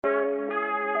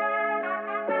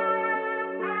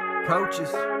Coaches.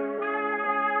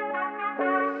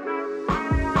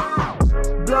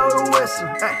 Blow the whistle,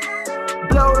 ay.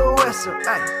 Blow the whistle,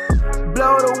 ay.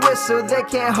 Blow the whistle, they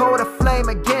can't hold a flame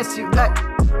against you, ay.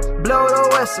 Blow the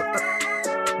whistle,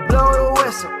 blow the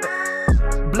whistle,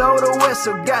 blow the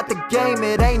whistle, got the game,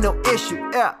 it ain't no issue,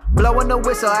 yeah. Blowing the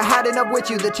whistle, I had enough with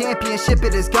you, the championship,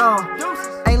 it is gone.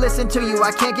 Ain't listen to you,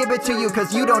 I can't give it to you,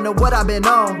 cause you don't know what I've been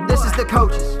on. This is the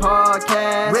Coaches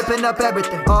Podcast, ripping up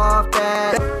everything off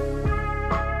that.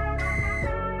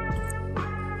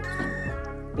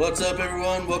 What's up,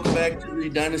 everyone? Welcome back to the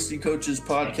Dynasty Coaches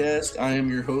Podcast. I am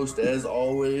your host, as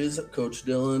always, Coach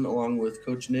Dylan, along with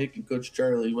Coach Nick and Coach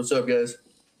Charlie. What's up, guys?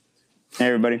 Hey,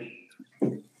 everybody.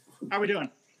 How we doing?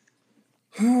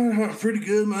 Pretty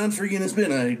good, man. Freaking, it's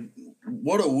been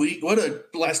what a week. What a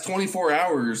last 24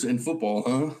 hours in football,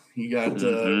 huh? You got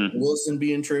Wilson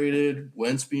being traded,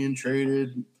 Wentz being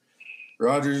traded,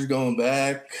 Rodgers going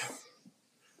back.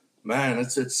 Man,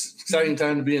 it's exciting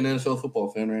time to be an NFL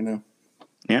football fan right now.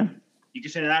 Yeah. You can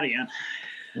say that again.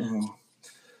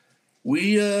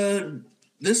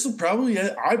 This will probably,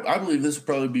 I believe this will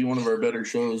probably be one of our better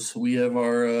shows. We have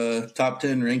our top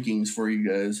 10 rankings for you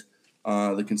guys,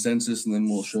 the consensus, and then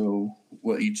we'll show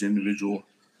what each individual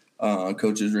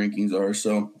coach's rankings are.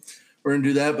 So we're going to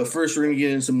do that. But first, we're going to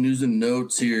get in some news and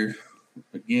notes here.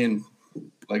 Again,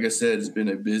 like I said, it's been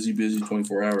a busy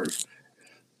 24 hours.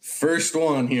 First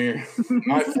one here,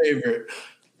 my favorite.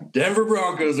 Denver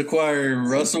Broncos acquire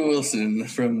Russell Wilson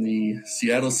from the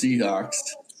Seattle Seahawks.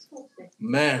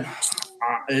 Man,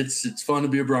 it's fun to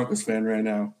be a Broncos fan right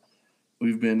now.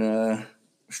 We've been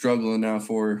struggling now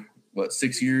for,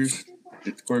 6 years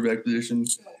at the quarterback position.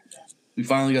 We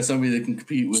finally got somebody that can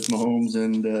compete with Mahomes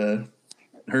and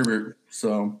Herbert.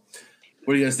 So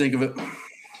what do you guys think of it?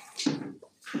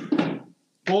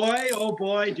 Boy, oh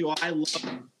boy, do I love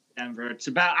Denver. It's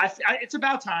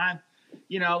about time.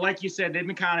 You know, like you said, they've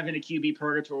been kind of in a QB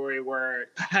purgatory where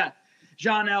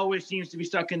John Elway seems to be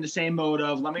stuck in the same mode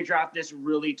of, let me drop this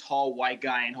really tall white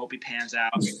guy and hope he pans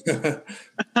out.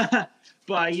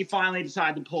 But he finally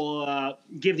decided to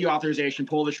give the authorization,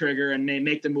 pull the trigger, and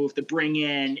make the move to bring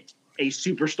in a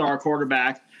superstar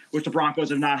quarterback, which the Broncos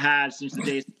have not had since the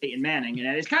days of Peyton Manning.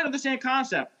 And it's kind of the same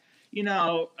concept. You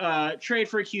know, trade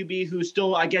for a QB who's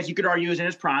still, I guess you could argue, is in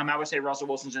his prime. I would say Russell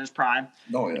Wilson's in his prime.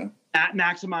 Oh, yeah.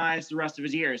 Maximize the rest of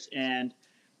his years. And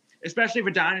especially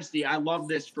for Dynasty, I love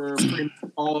this for pretty much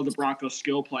all of the Broncos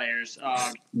skill players.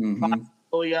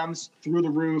 Williams, through the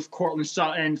roof. Cortland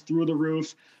Sutton, through the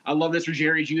roof. I love this for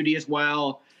Jerry Jeudy as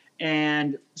well.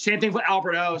 And same thing for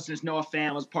Albert O, since Noah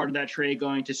Fant was part of that trade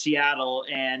going to Seattle.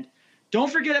 And don't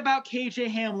forget about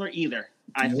KJ Hamler either.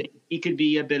 I think he could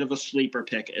be a bit of a sleeper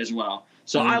pick as well.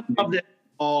 So I love this,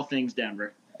 all things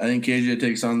Denver. I think KJ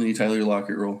takes on the Tyler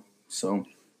Lockett role. So,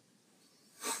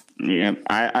 yeah,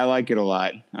 I like it a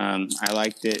lot. I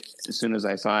liked it as soon as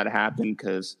I saw it happen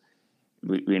because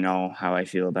we know how I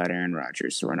feel about Aaron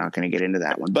Rodgers, so we're not going to get into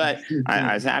that one. But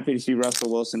I was happy to see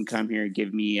Russell Wilson come here and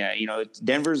give me,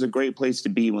 Denver's a great place to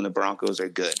be when the Broncos are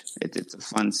good. It's a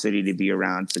fun city to be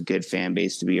around. It's a good fan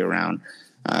base to be around.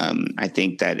 I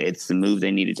think that it's the move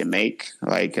they needed to make.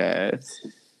 Like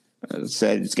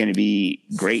said, it's going to be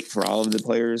great for all of the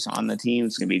players on the team.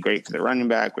 It's going to be great for the running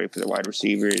back, great for the wide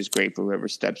receivers, great for whoever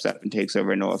steps up and takes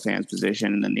over Noah Fant's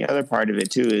position. And then the other part of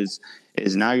it too is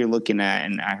now you're looking at,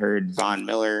 and I heard Von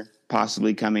Miller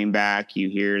possibly coming back. You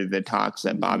hear the talks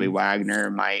that Bobby Wagner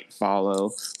might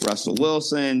follow Russell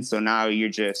Wilson. So now you're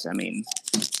just,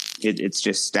 it's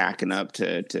just stacking up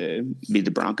to be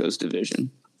the Broncos division.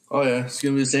 Oh, yeah. It's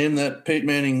going to be the same that Peyton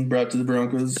Manning brought to the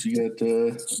Broncos. You got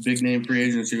a big-name free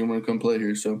agents who are going to want to come play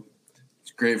here. So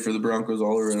it's great for the Broncos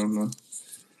all around, man.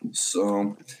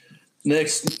 So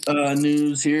next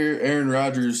news here, Aaron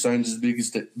Rodgers signs his big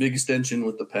extension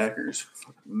with the Packers.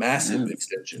 Massive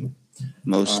extension.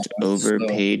 Most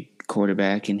overpaid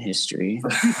quarterback in history.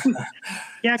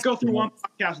 Can't go through one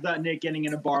podcast without Nick getting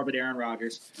in a bar with Aaron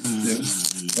Rodgers.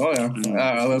 Oh, yeah.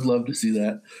 I would love to see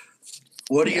that.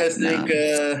 What do you guys think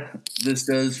this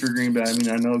does for Green Bay?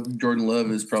 I know Jordan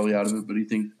Love is probably out of it, but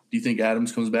do you think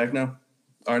Adams comes back now?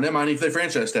 Or never mind if they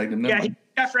franchise tagged him. Yeah, he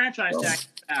got franchise tagged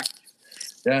back.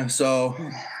 Yeah, so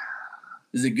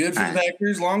is it good for the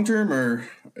Packers long term, or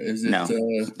is it no.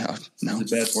 Is it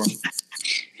bad for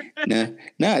them?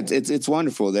 No, it's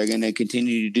wonderful. They're going to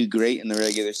continue to do great in the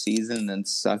regular season and then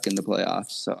suck in the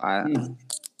playoffs. So I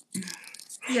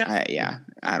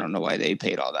don't know why they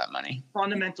paid all that money.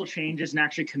 Fundamental changes and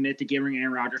actually commit to giving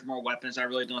Aaron Rodgers more weapons. I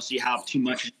really don't see how too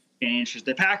much change.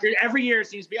 The Packers every year it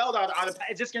seems to be,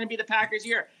 it's just going to be the Packers'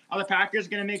 year. Are the Packers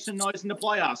going to make some noise in the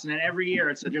playoffs? And then every year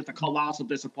it's just a colossal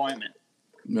disappointment.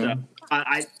 No.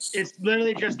 So it's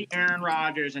literally just the Aaron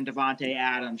Rodgers and Devontae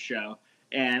Adams show.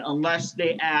 And unless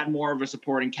they add more of a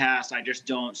supporting cast, I just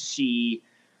don't see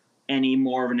any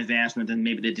more of an advancement than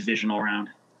maybe the divisional round.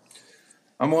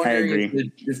 I'm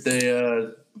wondering if they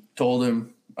told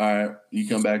him, all right, you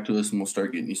come back to us and we'll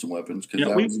start getting you some weapons, because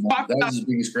that was his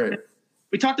biggest gripe.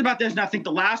 We talked about this, and I think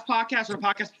the last podcast or the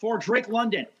podcast before, Drake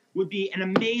London would be an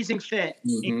amazing fit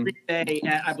in Green Bay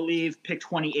at, I believe, pick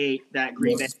 28 that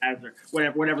Green Bay has, or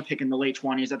whatever pick in the late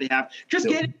 20s that they have. Just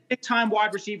get a big-time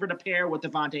wide receiver to pair with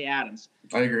Devontae Adams.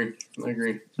 I agree.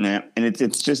 Yeah, and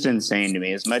it's just insane to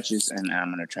me. As much as, and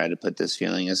I'm going to try to put this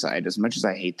feeling aside, as much as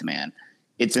I hate the man,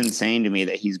 it's insane to me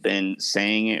that he's been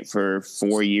saying it for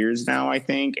 4 years now, I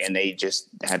think, and they just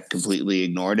have completely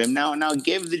ignored him. Now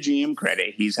give the GM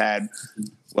credit. He's had,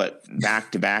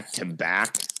 back-to-back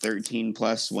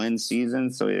 13-plus win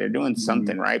seasons, so they're doing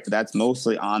something right, but that's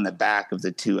mostly on the back of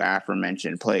the two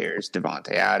aforementioned players,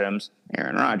 Devontae Adams,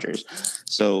 Aaron Rodgers.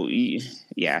 So,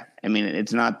 yeah, I mean,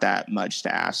 it's not that much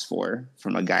to ask for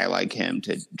from a guy like him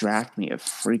to draft me a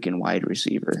freaking wide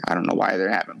receiver. I don't know why they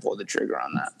haven't pulled the trigger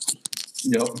on that.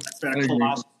 Yep. That's been a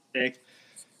colossal mistake.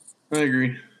 I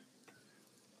agree.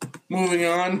 Moving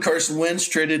on, Carson Wentz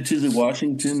traded to the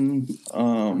Washington.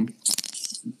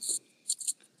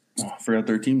 I forgot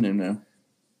their team name now.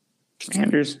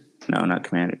 Commanders? No, not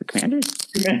Commander. Commanders?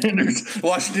 Commanders.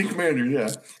 Washington Commanders,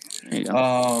 yeah. There you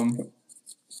go.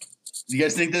 Do you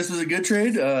guys think this was a good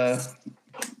trade?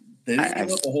 They didn't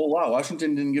give up a whole lot.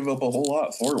 Washington didn't give up a whole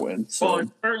lot for Wentz. So. Well, it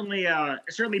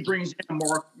certainly brings in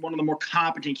one of the more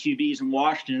competent QBs in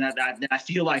Washington that I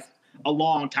feel like a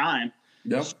long time.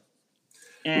 Yep.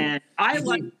 And I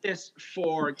like this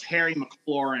for Terry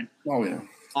McLaurin. Oh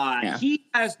yeah. He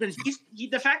has been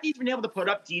the fact that he's been able to put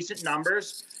up decent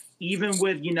numbers, even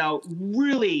with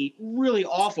really, really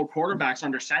awful quarterbacks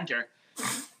under center.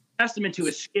 Testament to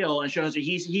his skill, and shows that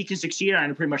he can succeed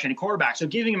on pretty much any quarterback. So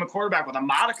giving him a quarterback with a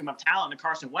modicum of talent in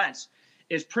Carson Wentz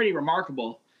is pretty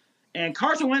remarkable. And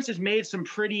Carson Wentz has made some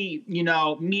pretty,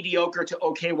 mediocre to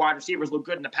okay wide receivers look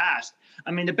good in the past.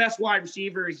 I mean, the best wide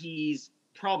receiver he's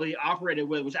probably operated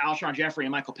with was Alshon Jeffrey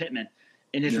and Michael Pittman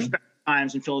in his respective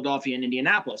times in Philadelphia and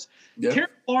Indianapolis. Yep. Terry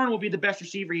McLaurin will be the best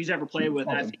receiver he's ever played with,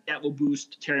 and I think that will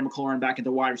boost Terry McLaurin back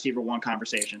into wide receiver one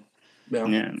conversation.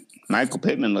 Yeah, Michael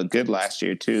Pittman looked good last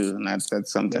year too, and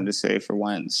that's something to say for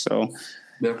Wentz. So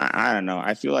I don't know.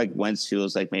 I feel like Wentz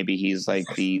feels like maybe he's like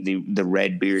the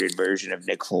red bearded version of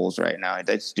Nick Foles right now.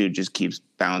 That dude just keeps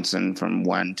bouncing from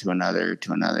one to another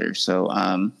to another. So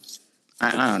I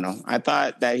don't know. I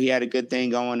thought that he had a good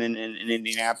thing going in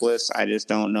Indianapolis. I just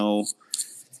don't know.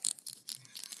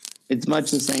 It's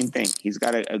much the same thing. He's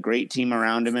got a great team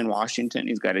around him in Washington.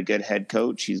 He's got a good head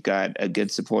coach. He's got a good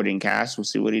supporting cast. We'll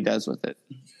see what he does with it.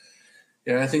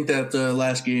 Yeah, I think that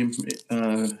last game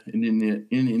in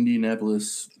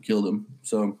Indianapolis killed him.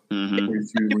 So we're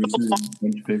through a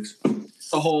bunch of picks.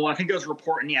 I think it was a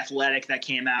report in The Athletic that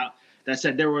came out that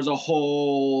said there was a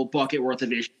whole bucket worth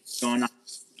of issues going on.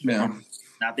 Yeah.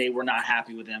 Now, they were not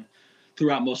happy with him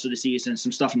throughout most of the season.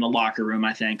 Some stuff in the locker room,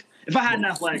 I think. If I had an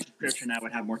athletic subscription, I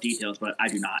would have more details, but I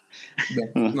do not.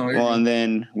 Well, and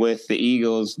then with the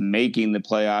Eagles making the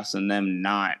playoffs and them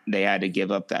not, they had to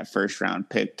give up that first-round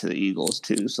pick to the Eagles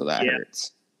too, so that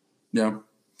hurts. Yeah.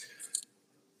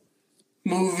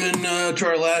 Moving to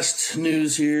our last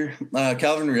news here.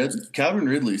 Calvin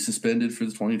Ridley suspended for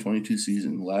the 2022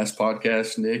 season. Last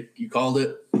podcast, Nick, you called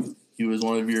it. He was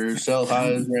one of your sell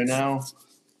highs right now.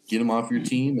 Get him off your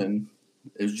team, and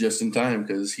it was just in time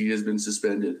because he has been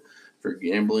suspended for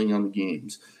gambling on the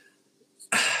games.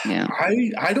 Yeah,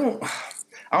 I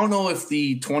don't know if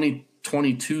the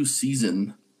 2022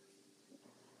 season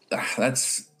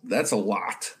that's a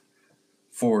lot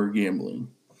for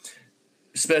gambling,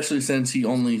 especially since he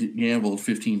only gambled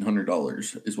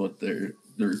 $1,500 is what the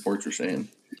reports are saying.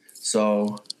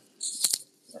 So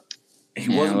he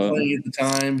wasn't playing at the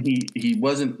time. He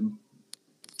wasn't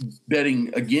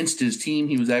betting against his team.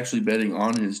 He was actually betting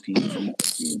on his team from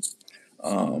his team. I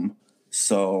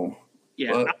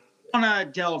don't want to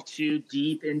delve too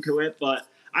deep into it, but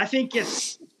I think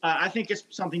it's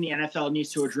something the NFL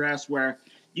needs to address, where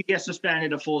you get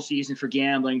suspended a full season for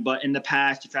gambling, but in the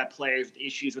past you've had players with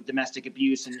issues with domestic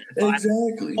abuse and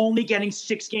only getting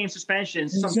 6-game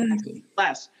suspensions, something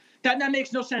less. That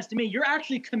makes no sense to me. You're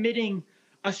actually committing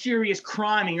a serious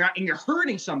crime and you're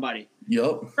hurting somebody.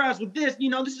 Yep. Whereas with this,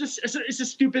 it's a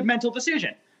stupid mental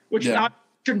decision, which I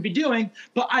shouldn't be doing,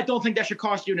 but I don't think that should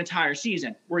cost you an entire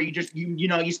season where you just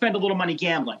you spend a little money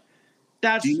gambling.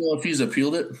 Do you know if he's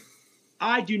appealed it?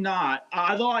 I do not.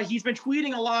 Although he's been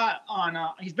tweeting a lot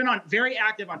he's been very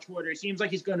active on Twitter. It seems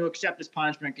like he's going to accept this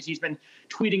punishment because he's been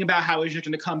tweeting about how he's just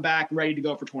going to come back ready to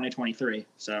go for 2023.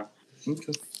 So.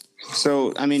 Okay.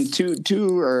 So, I mean,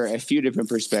 two or a few different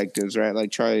perspectives, right?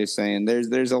 Like Charlie is saying,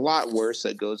 there's a lot worse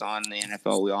that goes on in the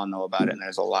NFL. We all know about it, and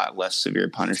there's a lot less severe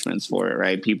punishments for it,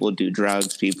 right? People do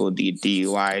drugs, people do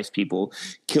DUIs, people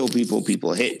kill people,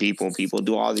 people hit people, people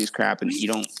do all these crap, and you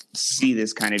don't see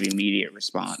this kind of immediate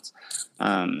response.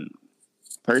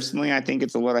 Personally, I think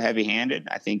it's a little heavy-handed.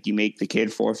 I think you make the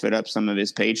kid forfeit up some of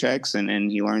his paychecks,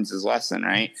 and he learns his lesson,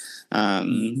 right? I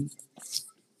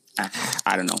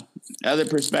don't know. The other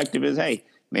perspective is, hey,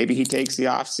 maybe he takes the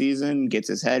off season, gets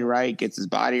his head right, gets his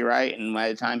body right, and by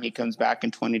the time he comes back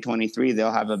in 2023,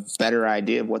 they'll have a better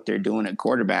idea of what they're doing at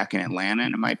quarterback in Atlanta,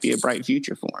 and it might be a bright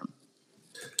future for him.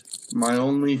 My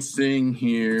only thing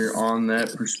here on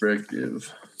that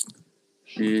perspective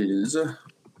is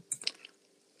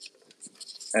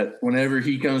whenever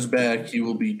he comes back, he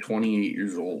will be 28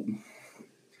 years old.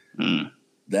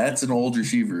 That's an old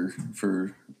receiver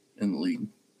in the league.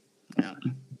 Yeah.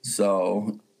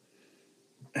 So,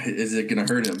 is it going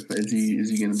to hurt him? Is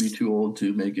he going to be too old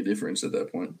to make a difference at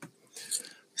that point?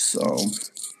 So,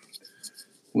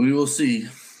 we will see.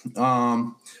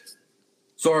 So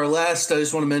our last, I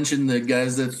just want to mention the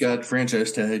guys that got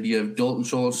franchise tagged. You have Dalton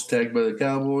Schultz tagged by the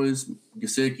Cowboys,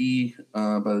 Gesicki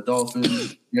by the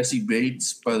Dolphins, Jesse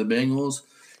Bates by the Bengals,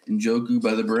 Njoku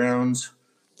by the Browns,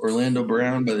 Orlando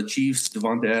Brown by the Chiefs,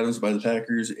 Devontae Adams by the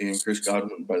Packers, and Chris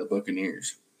Godwin by the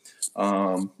Buccaneers.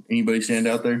 Anybody stand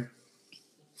out there?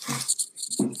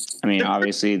 I mean,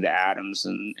 obviously the Adams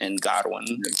and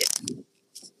Godwin.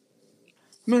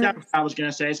 That's what I was going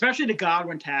to say, especially the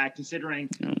Godwin tag, considering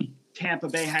Tampa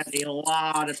Bay has a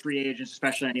lot of free agents,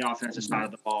 especially on the offensive side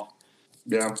of the ball.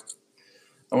 Yeah.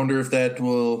 I wonder if that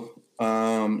will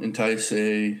entice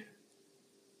a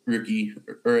rookie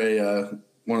or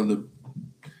one of the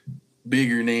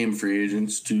bigger name free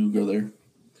agents to go there.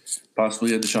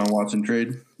 Possibly a Deshaun Watson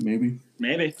trade, maybe.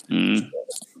 Maybe.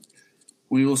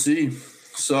 We will see.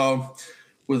 So,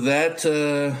 with that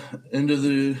end of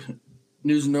the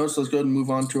news and notes, let's go ahead and move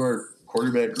on to our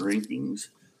quarterback rankings.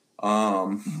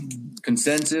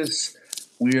 Consensus,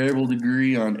 we are able to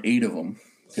agree on 8 of them.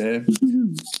 Okay?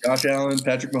 Josh Allen,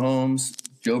 Patrick Mahomes,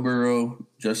 Joe Burrow,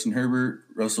 Justin Herbert,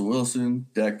 Russell Wilson,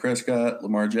 Dak Prescott,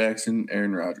 Lamar Jackson,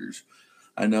 Aaron Rodgers.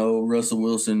 I know Russell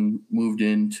Wilson moved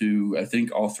into, I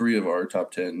think, all 3 of our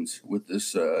top 10s with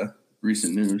this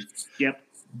recent news. Yep.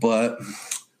 But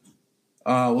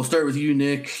we'll start with you,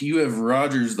 Nick. You have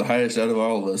Rodgers the highest out of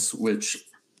all of us, which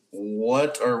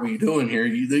what are we doing here?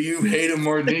 You hate him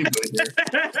more than anybody here.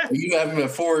 You have him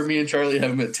at 4. Me and Charlie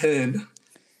have him at 10.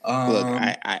 Look,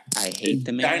 I hate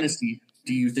the man. Dynasty,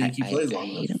 do you think he plays long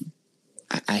enough?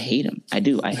 I hate him. I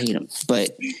do. I hate him.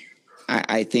 But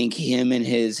I think him and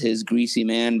his greasy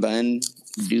man bun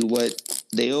do what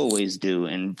they always do.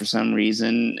 And for some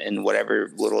reason, and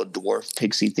whatever little dwarf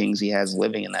pixie things he has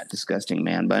living in that disgusting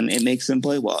man bun, it makes him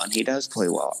play well. And he does play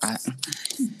well.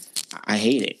 I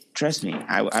hate it. Trust me.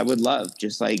 I would love,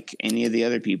 just like any of the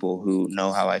other people who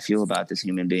know how I feel about this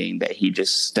human being, that he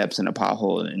just steps in a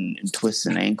pothole and twists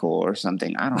an ankle or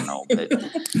something. I don't know. But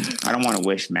I don't want to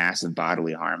wish massive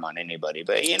bodily harm on anybody.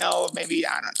 But, maybe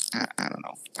I don't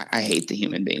know. I hate the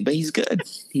human being. But he's good.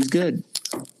 He's good.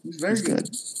 He's very good.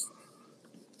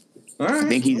 All right. I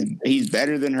think he's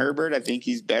better than Herbert. I think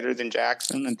he's better than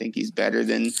Jackson. I think he's better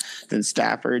than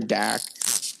Stafford, Dak,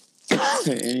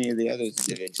 any of the other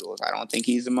individuals. I don't think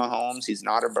he's a Mahomes. He's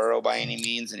not a Burrow by any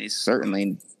means, and he's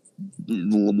certainly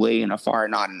way and afar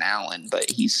not an Allen, but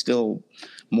he's still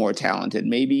more talented.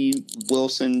 Maybe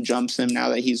Wilson jumps him now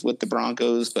that he's with the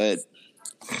Broncos, but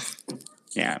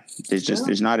yeah,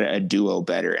 there's not a duo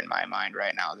better in my mind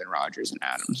right now than Rodgers and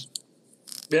Adams.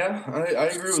 Yeah, I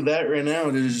agree with that right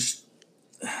now.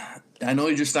 I know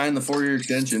he just signed the 4-year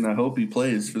extension. I hope he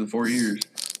plays for the 4 years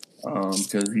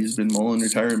because he's been mulling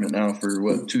retirement now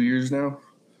for, 2 years now?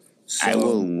 So, I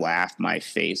will laugh my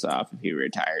face off if he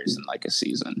retires in like a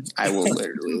season. I will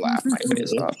literally laugh my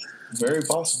face off. Very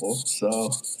possible.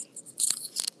 So,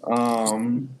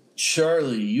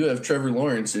 Charlie, you have Trevor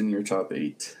Lawrence in your top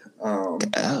 8.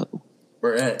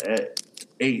 We're at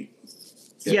 8.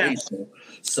 Yeah. 8,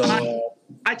 so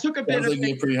I took a bit of you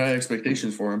have pretty high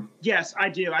expectations for him. Yes, I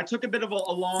do. I took a bit of a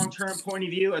long-term point of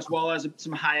view as well as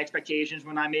some high expectations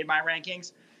when I made my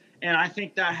rankings. And I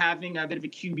think that having a bit of a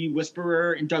QB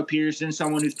whisperer in Doug Peterson,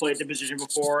 someone who's played the position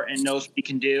before and knows what he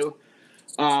can do,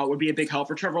 would be a big help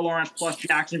for Trevor Lawrence. Plus,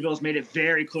 Jacksonville has made it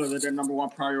very clear that their number one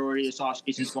priority this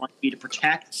offseason is going to be to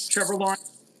protect Trevor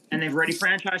Lawrence. And they've already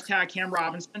franchise tagged Cam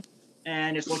Robinson.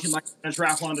 and it's looking like he's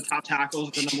draft one of the top tackles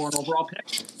with the number 1 overall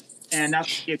pick. And that's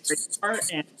going to be a great start.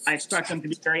 And I expect them to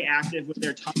be very active with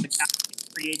their tons of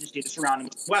free agency to surround them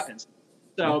with weapons.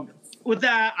 So with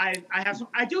that,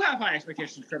 I do have high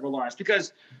expectations for Trevor Lawrence,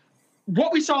 because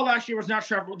what we saw last year was not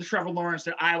the Trevor Lawrence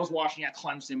that I was watching at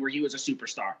Clemson, where he was a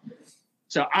superstar.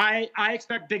 So I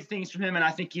expect big things from him, and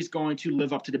I think he's going to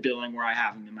live up to the billing where I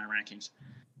have him in my rankings.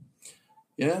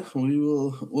 Yeah,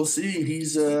 we'll see.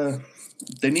 He's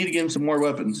they need to give him some more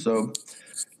weapons. So,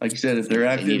 like you said, if they're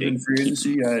active in free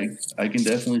agency, I can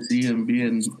definitely see him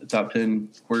being a top 10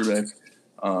 quarterback,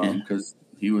 because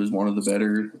he was one of the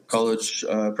better college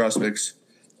prospects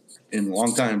in a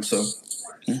long time. So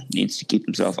needs to keep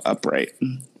himself upright.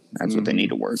 That's what they need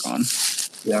to work on.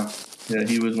 Yeah,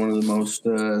 he was one of the most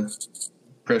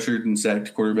pressured and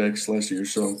sacked quarterbacks last year.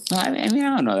 So I mean,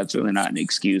 I don't know. That's really not an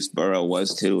excuse. Burrow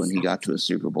was too, when he got to a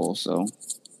Super Bowl. So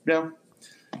yeah,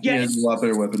 he has a lot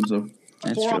better weapons. So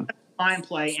that's true. Line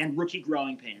play and rookie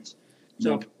growing pains.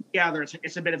 So together,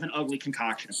 it's a bit of an ugly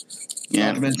concoction. Yeah,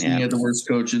 not to mention he had the worst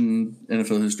coach in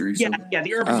NFL history. So. Yeah,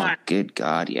 the Urban Meyer. Good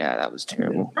God, yeah, that was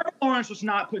terrible. Trevor Lawrence was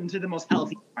not put into the most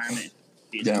healthy environment.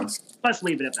 Yeah, let's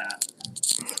leave it at that.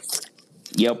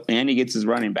 Yep, and he gets his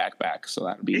running back, so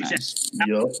that would be nice.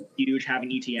 Yep, huge having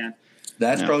ETN.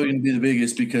 That's probably going to be the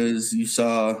biggest, because you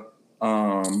saw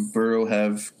Burrow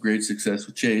have great success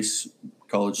with Chase,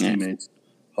 college teammates.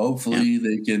 Hopefully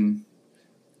they can.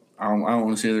 I don't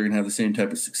want to say they're going to have the same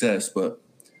type of success, but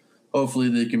hopefully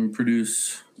they can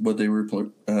produce what they were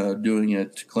doing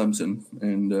at Clemson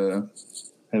and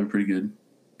have a pretty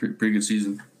good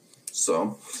season.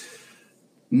 So,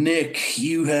 Nick,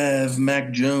 you have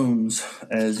Mac Jones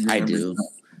as your I do.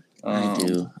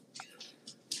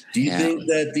 Do you think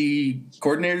that the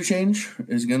coordinator change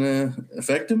is going to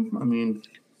affect him? I mean,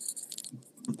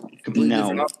 completely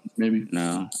different options, maybe.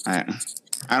 No,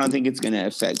 I don't think it's going to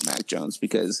affect Mac Jones,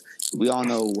 because we all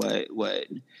know what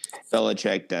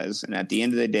Belichick does. And at the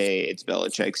end of the day, it's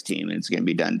Belichick's team, and it's going to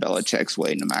be done Belichick's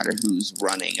way, no matter who's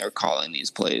running or calling these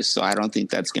plays. So I don't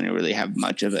think that's going to really have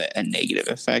much of a negative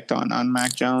effect on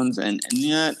Mac Jones. And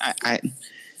yet I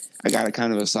got a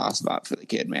kind of a soft spot for the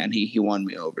kid, man. He won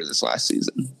me over this last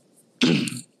season.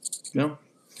 Yeah.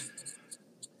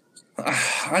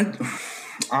 I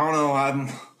don't know.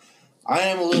 I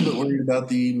am a little bit worried about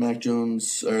the Mac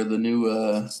Jones or the new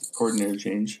coordinator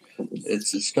change.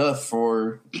 It's tough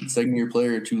for a second-year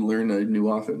player to learn a new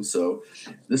offense. So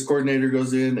this coordinator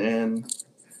goes in and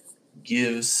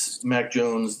gives Mac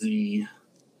Jones the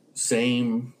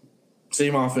same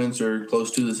offense or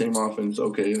close to the same offense.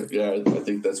 Okay, yeah, I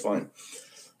think that's fine.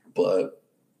 But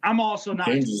I'm also not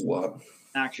changes a lot.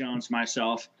 Mac Jones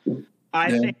myself. I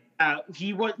think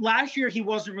last year he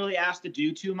wasn't really asked to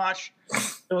do too much.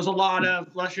 There was a lot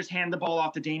of let's just hand the ball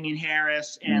off to Damian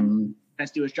Harris and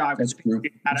let's do his job. That's true.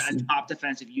 We had a top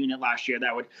defensive unit last year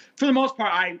that would, for the most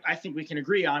part, I think we can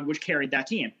agree on, which carried that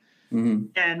team. Mm-hmm.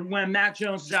 And when Mac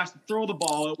Jones was asked to throw the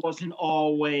ball, it wasn't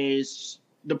always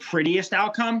the prettiest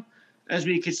outcome, as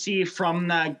we could see from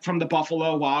the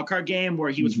Buffalo wildcard game,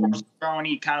 where he was forced to throw and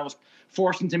he kind of was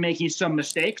forced into making some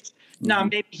mistakes. Now,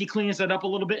 maybe he cleans that up a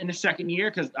little bit in his second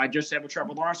year, because I just said with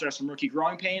Trevor Lawrence, there are some rookie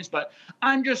growing pains, but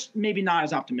I'm just maybe not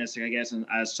as optimistic, I guess,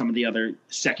 as some of the other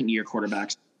second-year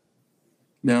quarterbacks.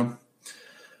 No.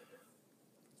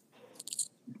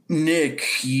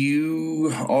 Nick,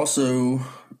 you also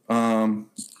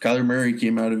Kyler Murray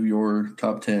came out of your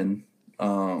top 10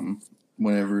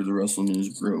 whenever the Russell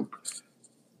news broke.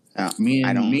 Me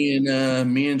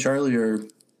and Charlie are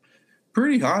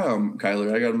pretty high on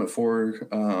Kyler. I got him at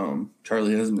 4.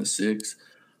 Charlie has him at 6.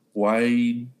 Why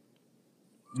do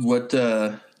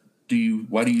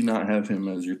you not have him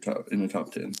as your in the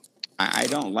top 10? I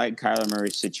don't like Kyler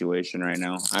Murray's situation right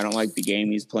now. I don't like the game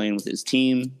he's playing with his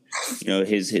team. You know,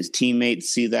 his teammates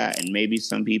see that, and maybe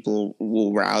some people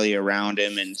will rally around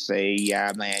him and say,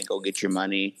 yeah, man, go get your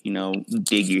money, you know,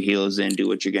 dig your heels in, do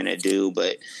what you're going to do.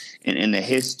 But in the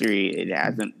history, it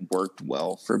hasn't worked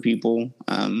well for people.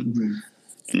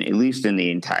 And at least in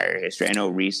the entire history, I know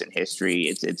recent history,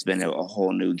 it's been a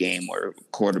whole new game where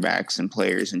quarterbacks and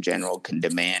players in general can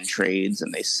demand trades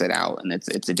and they sit out, and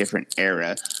it's a different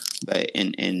era. But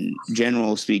in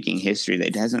general speaking history,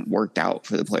 that hasn't worked out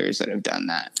for the players that have done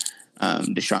that.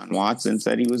 Deshaun Watson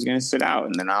said he was going to sit out,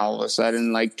 and then all of a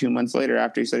sudden, like 2 months later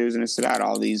after he said he was going to sit out,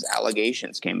 all these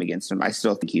allegations came against him. I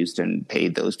still think Houston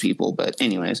paid those people. But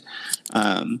anyways,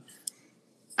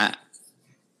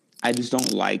 I just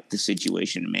don't like the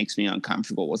situation. It makes me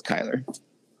uncomfortable with Kyler.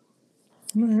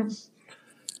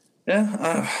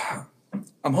 Yeah,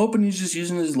 I'm hoping he's just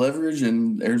using his leverage,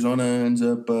 and Arizona ends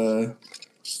up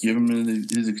give him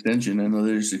his extension. I know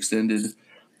they just extended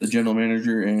the general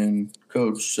manager and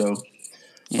coach, so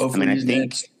hopefully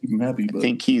keep him happy. I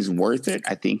think he's worth it.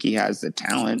 I think he has the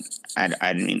talent.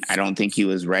 I mean, I don't think he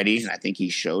was ready, and I think he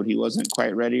showed he wasn't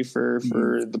quite ready for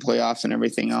the playoffs and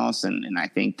everything else. And I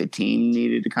think the team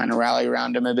needed to kind of rally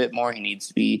around him a bit more. He needs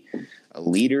to be a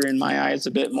leader in my eyes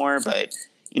a bit more. But,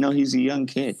 he's a young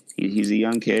kid. He's a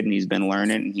young kid, and he's been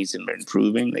learning, and he's been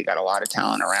improving. They got a lot of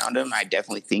talent around him. I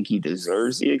definitely think he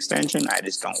deserves the extension. I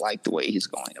just don't like the way he's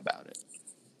going about it.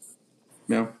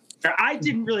 Yeah. I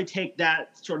didn't really take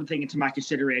that sort of thing into my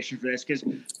consideration for this because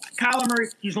Kyler Murray,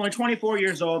 he's only 24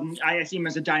 years old, and I see him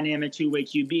as a dynamic two-way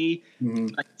QB. Mm-hmm.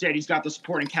 Like I said, he's got the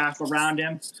supporting cast around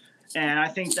him. And I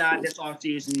think that this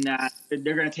offseason that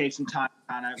they're going to take some time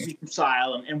to kind of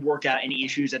reconcile and work out any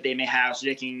issues that they may have so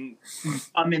they can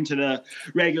come into the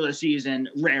regular season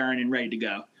raring and ready to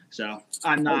go. So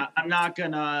I'm not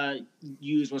going to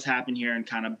use what's happened here and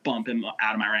kind of bump him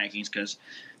out of my rankings because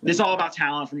this is all about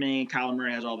talent for me. Kyler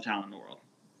Murray has all the talent in the world.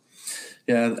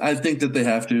 Yeah, I think that they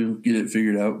have to get it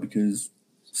figured out because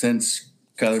since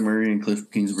Kyler Murray and Cliff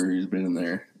Kingsbury has been in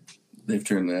there, they've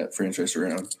turned that franchise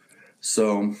around.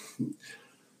 So,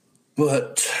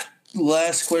 but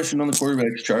last question on the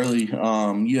quarterbacks, Charlie.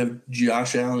 You have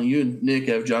Josh Allen. You and Nick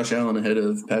have Josh Allen ahead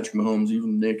of Patrick Mahomes.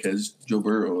 Even Nick has Joe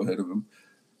Burrow ahead of him.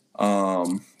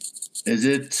 Is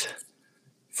it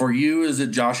for you? Is it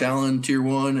Josh Allen tier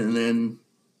 1 and then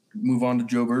move on to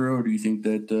Joe Burrow? Or do you think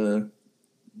that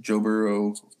Joe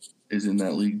Burrow is in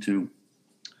that league too,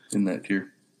 in that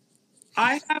tier?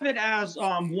 I have it as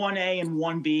 1A and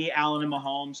 1B, Allen and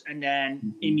Mahomes, and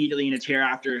then immediately in a tier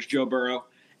after is Joe Burrow.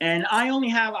 And I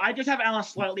just have Allen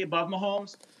slightly above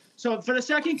Mahomes. So for the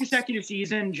second consecutive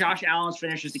season, Josh Allen's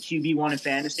finished as the QB1 in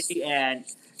fantasy, and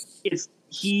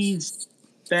he's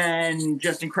been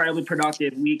just incredibly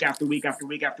productive week after week after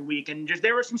week after week. And just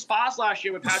there were some spots last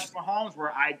year with Patrick Mahomes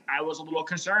where I was a little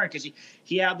concerned because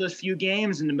he had those few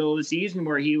games in the middle of the season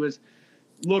where he was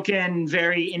looking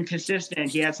very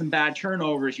inconsistent. He had some bad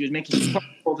turnovers. He was making some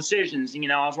questionable decisions.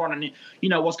 And, I was wondering,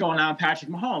 what's going on with Patrick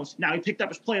Mahomes. Now, he picked up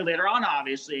his play later on,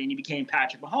 obviously, and he became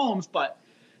Patrick Mahomes. But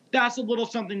that's a little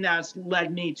something that's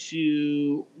led me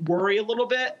to worry a little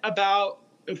bit about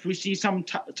if we see some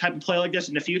type of play like this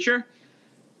in the future.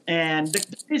 And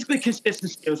basically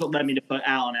consistency was what led me to put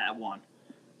Allen at 1.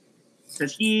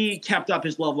 Because he kept up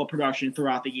his level of production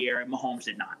throughout the year, and Mahomes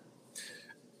did not.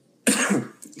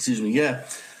 Excuse me. Yeah,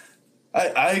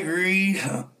 I agree,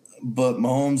 but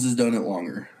Mahomes has done it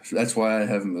longer. That's why I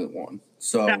have him at 1.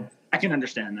 So yeah, I can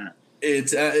understand that.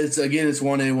 It's 1A,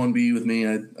 1B with me.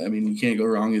 I mean, you can't go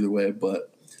wrong either way.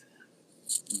 But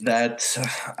I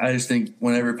just think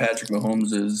whenever Patrick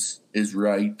Mahomes is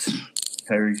right,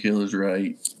 Tyreek Hill is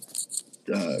right,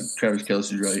 Travis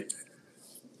Kelce is right,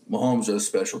 Mahomes does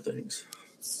special things.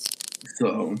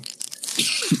 So.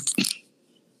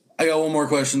 I got one more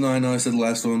question, though. I know I said the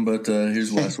last one, but here's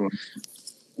the last one.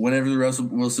 Whenever the Russell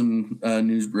Wilson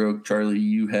news broke, Charlie,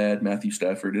 you had Matthew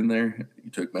Stafford in there. You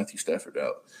took Matthew Stafford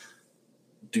out.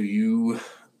 Do you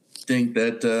think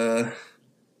that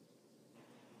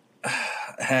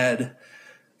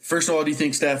first of all, do you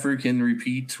think Stafford can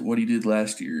repeat what he did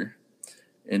last year?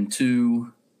 And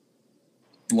 2,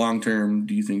 long term,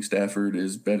 do you think Stafford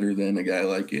is better than a guy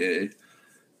like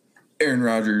Aaron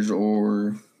Rodgers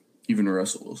or even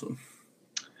Russell Wilson?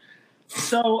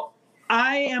 So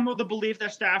I am of the belief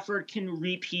that Stafford can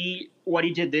repeat what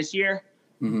he did this year,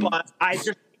 but I just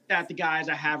think that the guys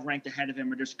I have ranked ahead of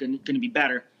him are just going to be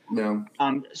better. No.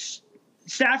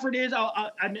 Stafford is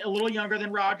a little younger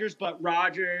than Rodgers, but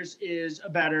Rodgers is a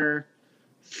better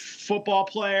football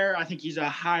player. I think he's a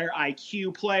higher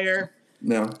IQ player.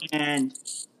 No. And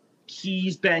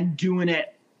he's been doing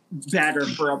it better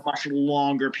for a much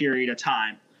longer period of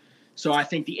time. So I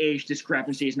think the age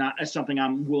discrepancy is not something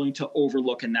I'm willing to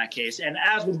overlook in that case. And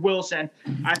as with Wilson,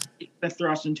 I think that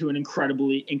thrust into an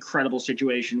incredible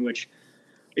situation, which,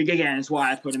 again, is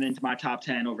why I put him into my top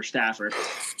 10 over Stafford.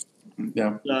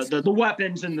 Yeah. The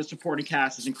weapons and the supporting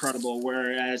cast is incredible,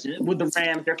 whereas with the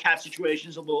Rams, their cap situation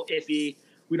is a little iffy.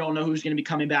 We don't know who's going to be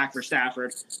coming back for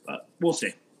Stafford, but we'll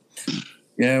see.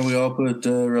 Yeah, we all put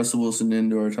Russell Wilson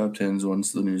into our top 10s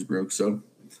once the news broke, so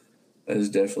that is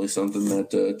definitely something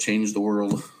that changed the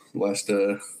world last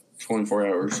 24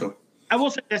 hours. So I will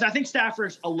say this. I think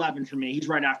Stafford's 11 for me. He's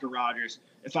right after Rodgers.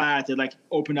 If I had to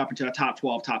open up into a top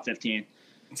 12, top 15.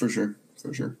 For sure.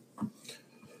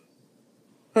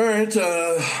 All right,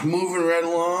 moving right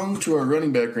along to our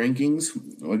running back rankings.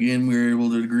 Again, we were able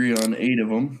to agree on 8 of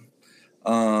them.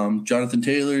 Jonathan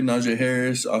Taylor, Najee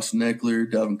Harris, Austin Eckler,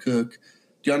 Dalvin Cook,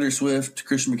 DeAndre Swift,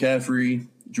 Christian McCaffrey,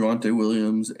 Javonte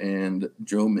Williams, and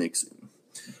Joe Mixon.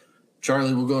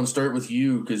 Charlie, we'll go and start with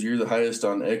you because you're the highest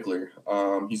on Eckler.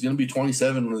 He's going to be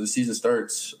 27 when the season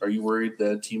starts. Are you worried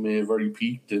that he may have already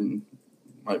peaked and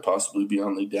might possibly be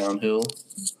on the downhill?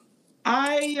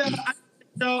 I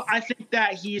think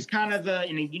that he's kind of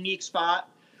in a unique spot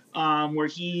where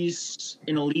he's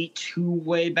an elite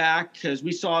two-way back because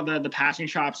we saw the passing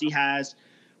chops he has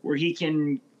where he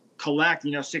can collect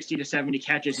 60 to 70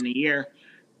 catches in a year,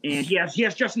 and he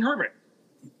has Justin Herbert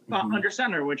under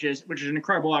center, which is an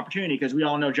incredible opportunity because we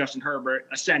all know Justin Herbert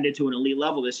ascended to an elite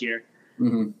level this year,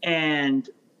 and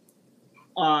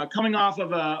coming off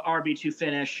of a RB2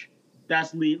 finish,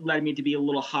 that's led me to be a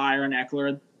little higher on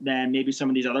Eckler than maybe some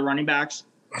of these other running backs.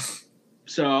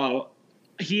 So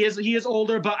he is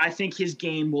older, but I think his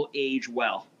game will age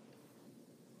well.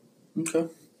 Okay.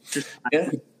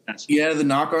 Yeah, the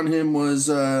knock on him was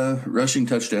rushing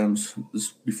touchdowns.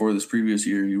 Before this previous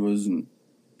year, he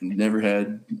never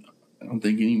had, I don't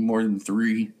think, any more than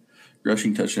 3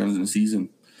 rushing touchdowns in a season.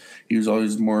 He was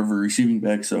always more of a receiving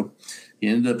back, so he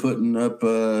ended up putting up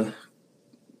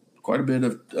quite a bit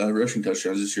of rushing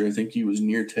touchdowns this year. I think he was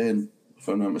near 10, if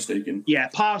I'm not mistaken. Yeah,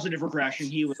 positive regression.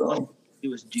 He was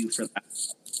due for that.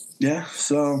 Yeah,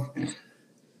 so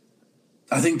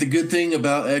I think the good thing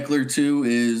about Eckler, too,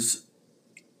 is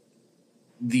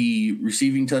the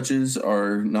receiving touches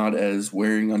are not as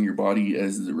wearing on your body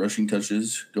as the rushing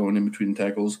touches going in between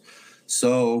tackles.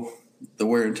 So the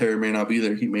wear and tear may not be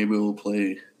there. He may be able to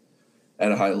play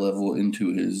at a high level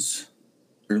into his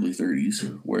early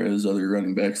 30s, whereas other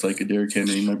running backs like a Derrick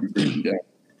Henry might be breaking down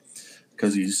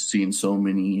because he's seen so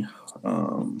many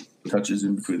touches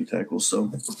in between the tackles.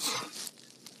 So,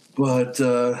 but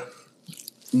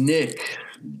Nick,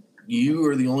 you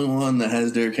are the only one that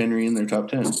has Derrick Henry in their top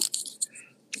 10.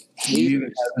 You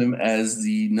have him as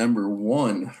the number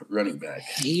 1 running back.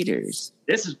 Haters.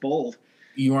 This is bold.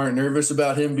 You aren't nervous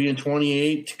about him being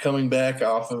 28, coming back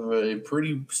off of a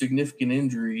pretty significant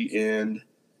injury and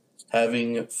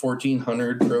having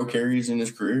 1,400 pro carries in his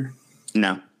career?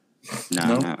 No,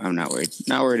 I'm not worried.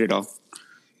 Not worried at all.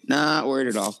 Not worried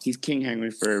at all. He's King Henry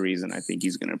for a reason. I think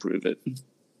he's going to prove it.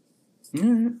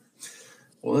 Mm-hmm.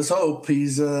 Well, let's hope.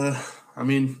 He's, in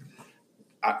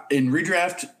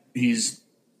redraft, he's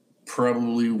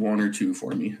probably 1 or 2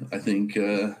 for me. I think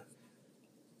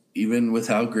even with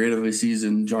how great of a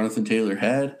season Jonathan Taylor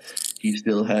had, he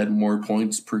still had more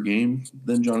points per game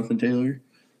than Jonathan Taylor.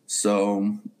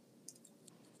 So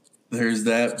there's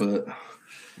that. But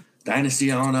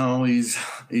Dynasty, I don't know. He's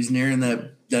nearing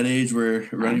that age where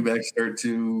running backs start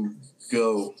to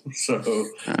go. So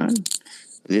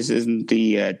this isn't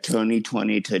the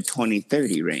 2020 to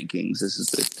 2030 rankings. This is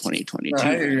the 2022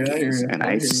 rankings. And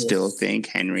I still think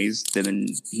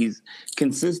he's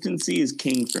consistency is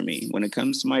king for me. When it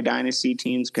comes to my dynasty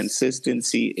teams,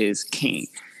 consistency is king.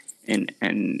 And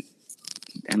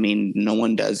I mean, no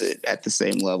one does it at the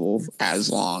same level as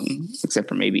long, except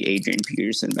for maybe Adrian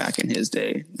Peterson back in his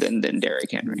day, than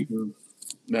Derrick Henry.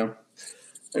 No.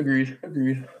 Agreed.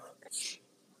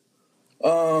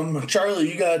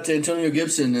 Charlie, you got Antonio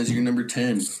Gibson as your number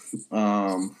 10.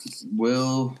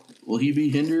 Will he be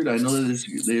hindered? I know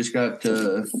that they just got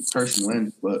Carson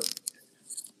Wentz, but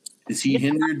is he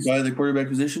hindered by the quarterback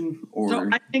position? So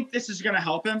I think this is going to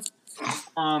help him.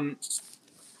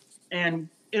 And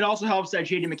it also helps that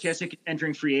J.D. McKissick is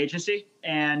entering free agency,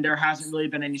 and there hasn't really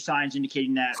been any signs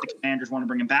indicating that the Commanders want to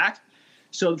bring him back.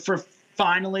 So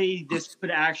finally, this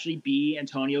could actually be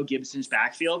Antonio Gibson's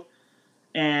backfield.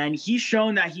 And he's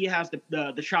shown that he has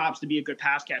the chops to be a good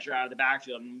pass catcher out of the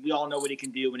backfield. And we all know what he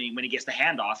can do when he gets the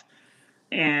handoff.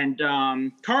 And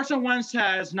Carson Wentz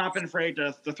has not been afraid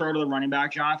to throw to the running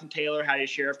back. Jonathan Taylor had his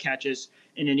share of catches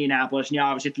in Indianapolis, and he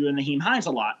obviously threw in Naheem Hines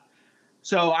a lot.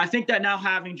 So I think that now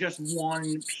having just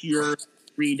one pure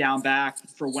 3-down back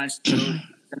for Wentz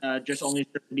just only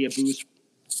to be a boost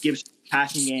gives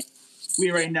passing game. We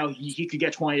already know he could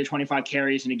get 20 to 25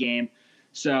 carries in a game.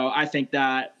 So I think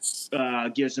that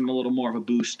gives him a little more of a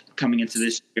boost coming into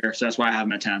this year. So that's why I have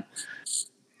him at 10.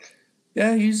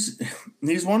 Yeah, he's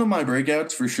one of my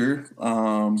breakouts for sure.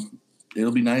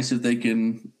 It'll be nice if they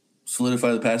can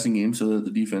solidify the passing game so that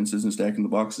the defense isn't stacking the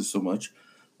boxes so much.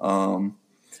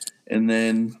 And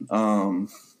then I'm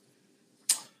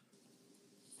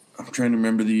trying to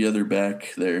remember the other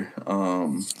back there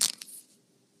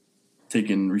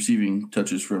taking receiving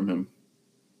touches from him.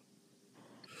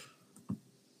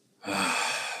 Hang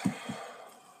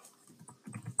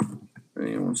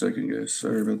on 1 second, guys.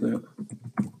 Sorry about that.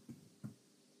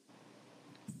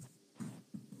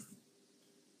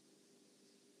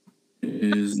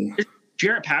 Is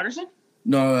Jarrett Patterson?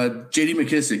 No, J.D.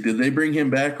 McKissick. Did they bring him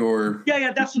back or?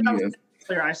 Yeah. That's what I was saying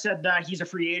earlier. I said that he's a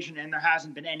free agent, and there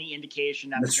hasn't been any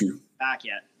indication that That's true. Back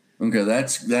yet. Okay,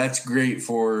 that's great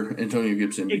for Antonio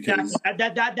Gibson. Exactly.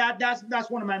 That's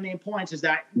one of my main points is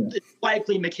that it's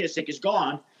likely McKissick is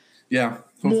gone. Yeah.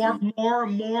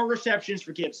 More receptions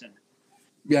for Gibson.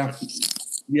 Yeah.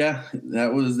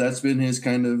 That's been his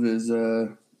kind of his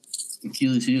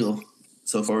Achilles heel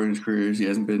so far in his career. He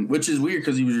hasn't been, which is weird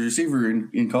because he was a receiver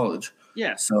in college.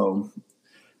 Yeah. So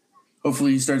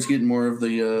hopefully he starts getting more of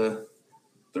the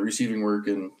receiving work,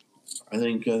 and I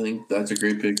think that's a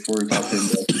great pick for a top 10.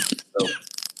 So,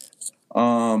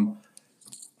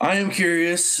 I am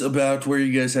curious about where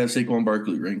you guys have Saquon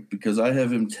Barkley ranked because I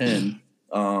have him 10.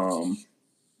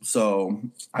 So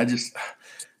I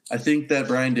think that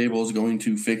Brian Daboll is going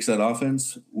to fix that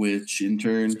offense, which in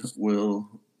turn will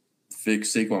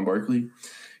fix Saquon Barkley.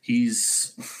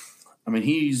 He's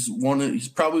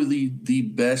probably the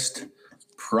best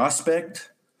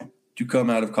prospect to come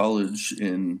out of college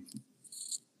in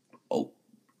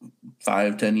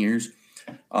 5-10 years.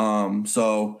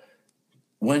 So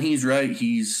when he's right,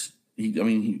 his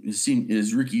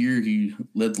rookie year, he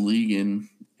led the league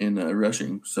in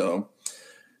rushing. So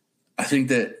I think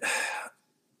that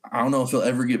I don't know if he'll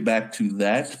ever get back to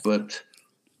that, but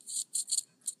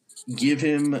give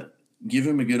him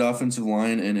a good offensive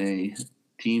line and a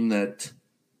team that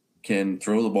can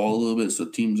throw the ball a little bit so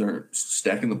teams aren't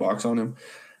stacking the box on him.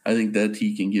 I think that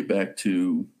he can get back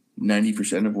to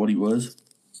 90% of what he was.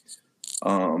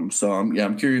 So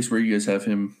I'm curious where you guys have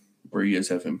him.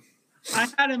 I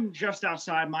had him just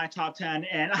outside my top 10,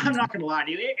 and I'm not going to lie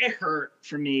to you, it hurt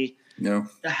for me. No,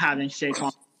 having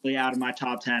Saquon out of my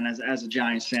top 10 as a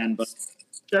Giants fan, but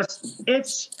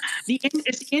it's the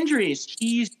injuries.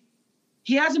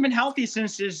 He hasn't been healthy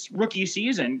since his rookie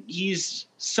season. He's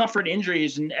suffered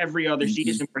injuries in every other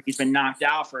season where he's been knocked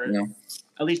out for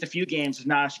at least a few games, if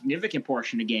not a significant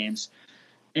portion of games.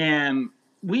 And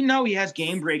we know he has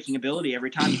game-breaking ability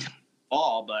every time he touches the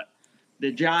ball, but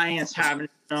the Giants haven't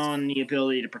shown the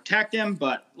ability to protect him.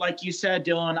 But like you said,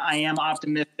 Dylan, I am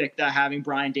optimistic that having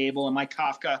Brian Daboll and Mike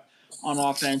Kafka on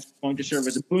offense is going to serve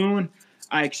as a boon.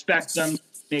 I expect them to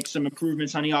make some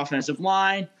improvements on the offensive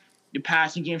line. The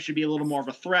passing game should be a little more of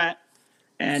a threat,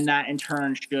 and that in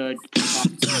turn should take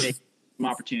some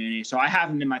opportunity. So I have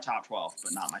him in my top 12,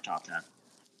 but not my top 10.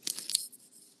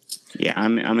 Yeah,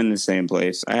 I'm in the same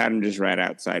place. I had him just right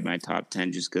outside my top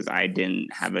 10 just because I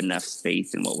didn't have enough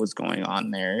faith in what was going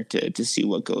on there to see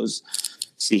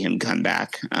him come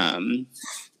back. I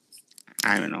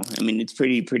don't know. I mean, it's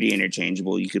pretty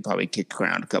interchangeable. You could probably kick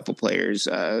around a couple players,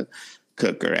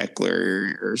 Cook or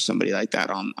Eckler or somebody like that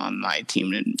on my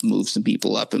team and move some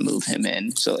people up and move him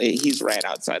in. So he's right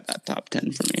outside that top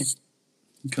 10 for me.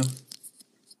 Okay.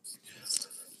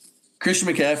 Christian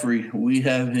McCaffrey, we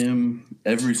have him.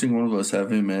 Every single one of us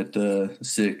have him at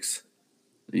 6.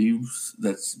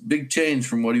 That's big change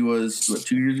from what he was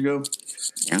 2 years ago.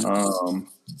 Yeah.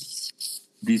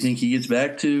 Do you think he gets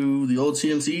back to the old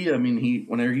CMC? I mean,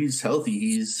 whenever he's healthy,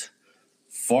 he's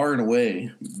far and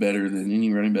away better than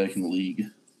any running back in the league.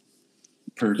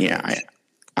 Yeah,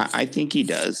 I think he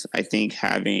does. I think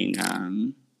having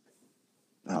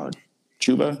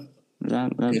Chuba,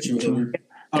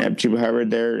 Chuba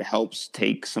Hubbard there helps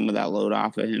take some of that load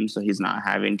off of him, so he's not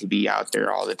having to be out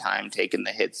there all the time taking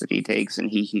the hits that he takes,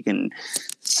 and he can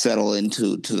settle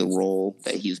into the role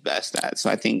that he's best at. So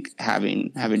I think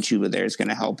having Chuba there is going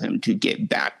to help him to get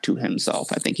back to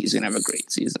himself. I think he's going to have a great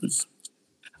season.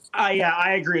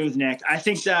 I agree with Nick. I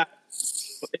think that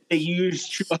if they use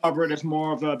Chuba Hubbard as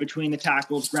more of a between the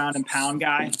tackles, ground and pound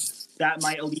guy, that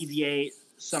might alleviate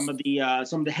some of the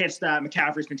hits that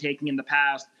McCaffrey's been taking in the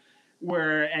past.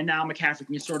 And now McCaffrey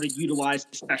can sort of utilize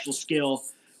the special skill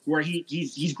where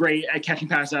he's great at catching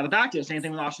passes out of the backfield. Same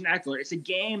thing with Austin Eckler. It's a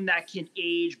game that can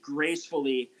age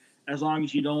gracefully as long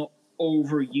as you don't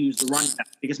overuse the running back,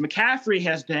 because McCaffrey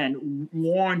has been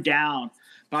worn down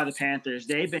by the Panthers.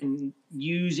 They've been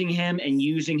using him, and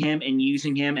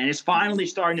it's finally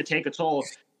starting to take a toll.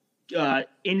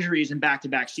 Injuries in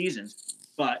back-to-back seasons.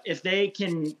 But if they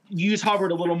can use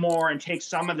Hubbard a little more and take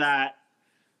some of that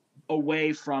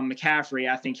away from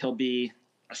McCaffrey, I think he'll be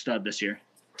a stud this year.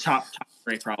 Top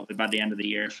 3 probably by the end of the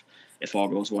year if all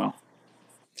goes well.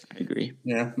 I agree.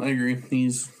 Yeah, I agree.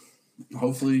 He's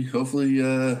hopefully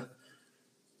the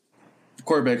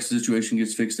quarterback situation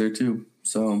gets fixed there too.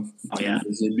 So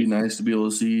it'd be nice to be able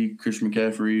to see Christian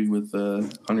McCaffrey with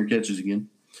 100 catches again.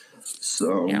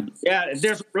 So if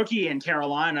there's a rookie in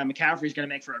Carolina, McCaffrey's going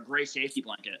to make for a great safety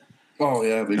blanket. Oh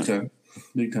yeah,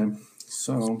 big time.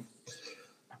 So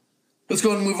Let's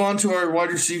go ahead and move on to our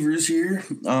wide receivers here.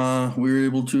 We were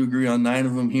able to agree on 9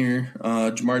 of them here.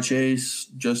 Jamar Chase,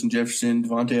 Justin Jefferson,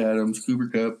 Devontae Adams, Cooper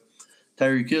Kupp,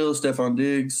 Tyreek Hill, Stephon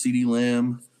Diggs, CeeDee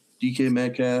Lamb, DK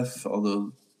Metcalf,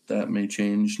 although that may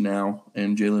change now,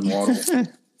 and Jalen Waddle.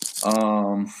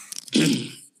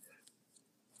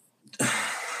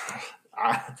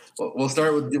 We'll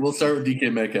start with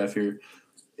DK Metcalf here.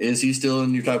 Is he still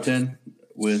in your top 10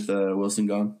 with Wilson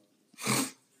gone?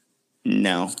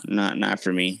 No, not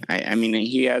for me. I mean,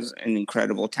 he has an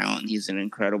incredible talent. He's an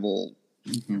incredible.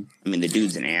 I mean, the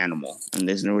dude's an animal, and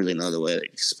there's really no other way to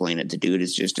explain it. The dude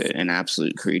is just an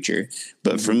absolute creature.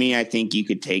 But for me, I think you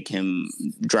could take him,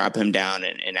 drop him down,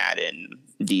 and add in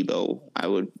Debo. I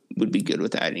would be good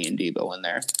with adding in Debo in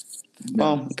there.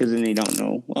 Well, because then you don't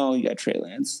know. Well, you got Trey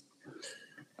Lance.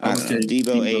 Debo,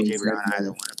 AJ Brown,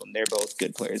 either one of them. They're both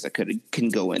good players that can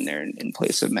go in there in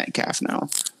place of Metcalf now.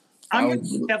 I'm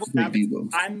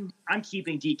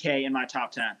keeping DK in my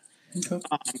top 10. Okay.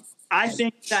 I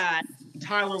think that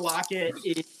Tyler Lockett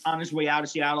is on his way out of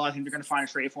Seattle. I think they're going to find a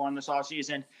trade for him this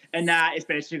offseason, and that is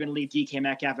basically going to leave DK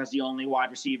Metcalf as the only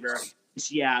wide receiver in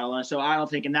Seattle. And so I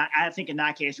think in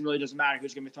that case, it really doesn't matter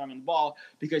who's going to be throwing him the ball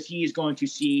because he is going to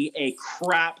see a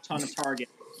crap ton of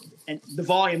targets, and the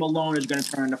volume alone is going to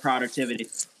turn into productivity.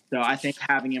 So I think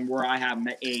having him where I have him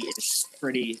at 8 is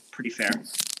pretty fair.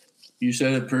 You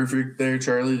said it perfect there,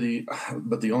 Charlie.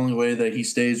 But the only way that he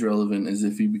stays relevant is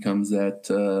if he becomes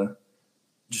that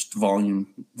just volume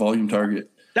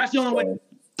target. That's the only way.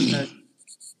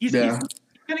 He's going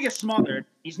to get smothered.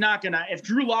 He's not going to – if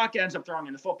Drew Lock ends up throwing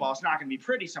in the football, it's not going to be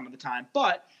pretty some of the time.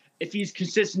 But if he's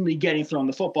consistently getting thrown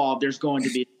the football, there's going to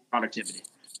be productivity.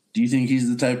 Do you think he's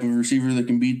the type of receiver that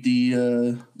can beat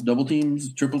the double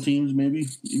teams, triple teams maybe?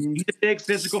 He's a big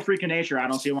physical freak of nature. I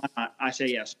don't see why not. I say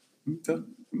yes. Okay.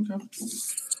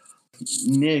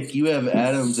 Nick, you have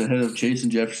Adams ahead of Chase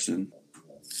and Jefferson.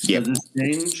 Yep. Does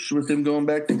this change with him going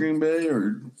back to Green Bay,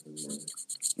 or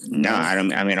no? I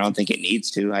don't think it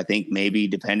needs to. I think maybe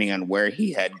depending on where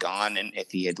he had gone and if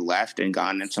he had left and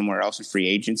gone in somewhere else in free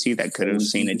agency, that could have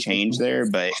seen a change there.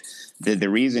 But the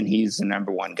reason he's the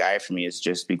number one guy for me is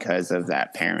just because of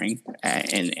that pairing.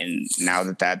 And now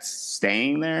that that's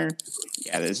staying there,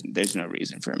 yeah, there's no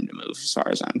reason for him to move as far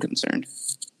as I'm concerned.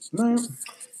 No.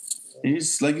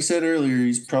 He's, like you said earlier,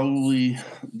 he's probably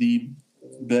the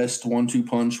best 1-2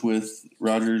 punch with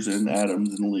Rodgers and Adams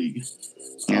in the league.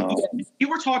 If you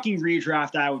were talking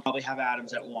redraft, I would probably have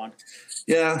Adams at 1.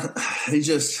 Yeah,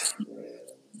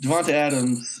 Devontae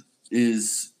Adams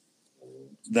is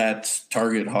that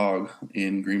target hog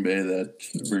in Green Bay that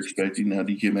we're expecting now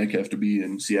DK Metcalf to be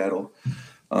in Seattle.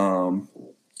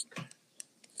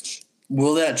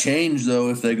 Will that change, though,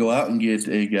 if they go out and get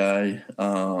a guy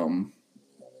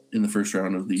in the first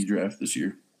round of the draft this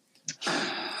year?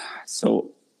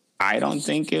 So I don't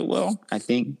think it will. I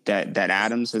think that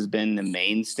Adams has been the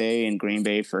mainstay in Green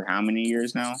Bay for how many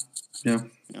years now? Yeah.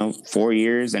 4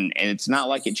 years, and it's not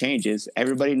like it changes.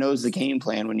 Everybody knows the game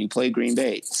plan when you play Green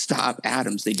Bay. Stop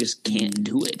Adams. They just can't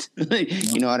do it.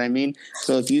 You know what I mean?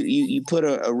 So if you put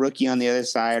a rookie on the other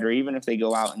side, or even if they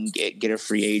go out and get a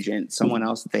free agent, someone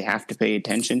else that they have to pay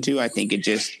attention to, I think it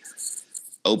just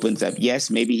opens up. Yes,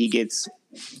 maybe he gets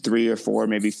 3 or 4,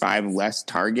 maybe 5 less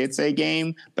targets a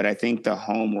game, but I think the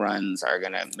home runs are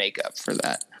going to make up for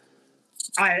that.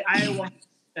 I 100%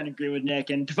 agree with Nick,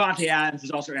 and Devontae Adams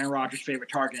is also Aaron Rodgers' favorite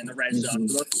target in the red zone.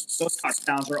 So those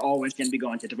touchdowns are always going to be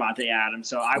going to Devontae Adams.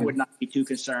 So I would not be too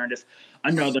concerned if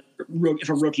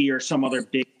a rookie or some other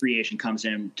big creation comes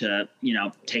in to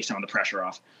take some of the pressure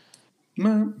off.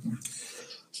 No.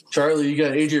 Charlie, you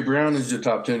got AJ Brown as your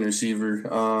top 10 receiver.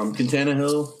 Can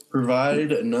Tannehill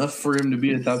provide enough for him to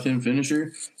be a top 10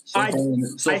 finisher? So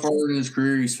far in his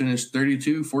career, he's finished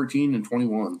 32, 14, and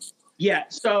 21. Yeah,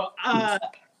 so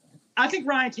I think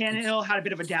Ryan Tannehill had a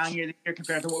bit of a down year this year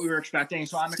compared to what we were expecting.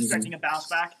 So I'm expecting a bounce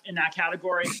back in that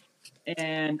category.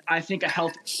 And I think a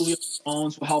healthy Julio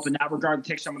Jones will help in that regard to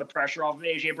take some of the pressure off of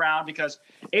A.J. Brown, because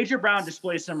A.J. Brown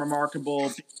displays some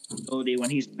remarkable ability when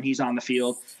he's on the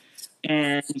field.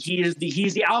 And he's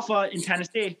the alpha in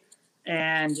Tennessee.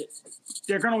 And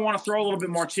they're going to want to throw a little bit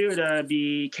more, too, to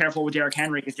be careful with Derrick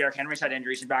Henry, because Derrick Henry's had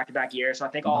injuries in back-to-back years. So I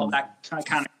think all of that kind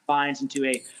of combines into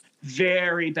a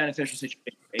very beneficial situation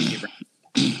for A.J. Brown.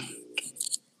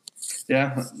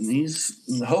 Yeah,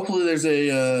 hopefully there's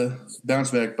a bounce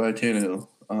back by Tannehill.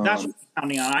 That's what I'm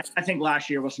counting on. I think last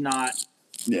year was not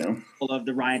full of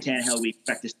the Ryan Tannehill we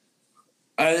expected.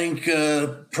 I think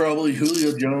probably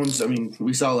Julio Jones. I mean,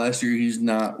 we saw last year he's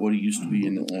not what he used to be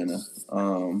in Atlanta.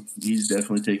 He's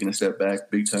definitely taken a step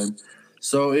back big time.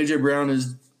 So A.J. Brown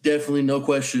is definitely, no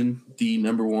question, the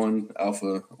number one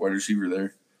alpha wide receiver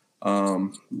there.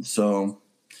 So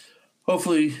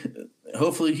hopefully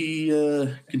he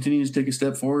continues to take a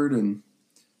step forward and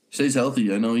stays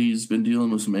healthy. I know he's been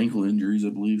dealing with some ankle injuries, I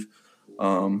believe,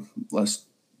 last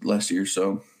year.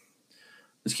 So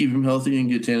let's keep him healthy and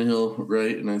get Tannehill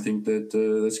right. And I think that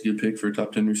that's a good pick for a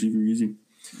top 10 receiver, easy.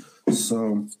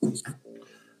 So,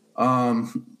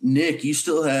 Nick, you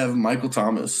still have Michael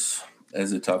Thomas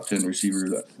as a top 10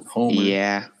 receiver. Homer.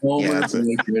 Yeah. It's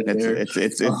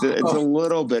a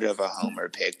little bit of a homer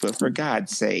pick, but for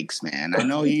God's sakes, man, I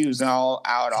know he was out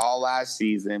all last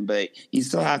season, but you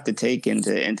still have to take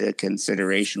into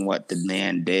consideration what the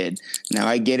man did. Now,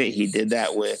 I get it. He did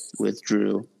that with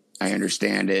Drew. I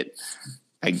understand it.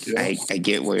 I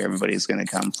get where everybody's going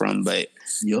to come from, but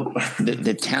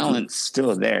the talent's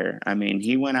still there. I mean,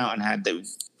 he went out and had the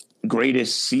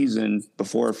greatest season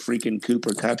before freaking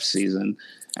Cooper Kupp's season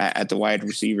at the wide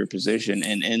receiver position,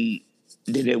 and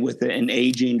did it with an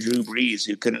aging Drew Brees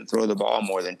who couldn't throw the ball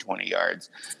more than 20 yards.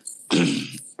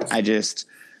 I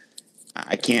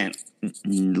can't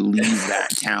leave that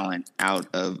talent out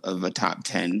of a top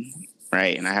 10,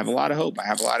 right? And I have a lot of hope. I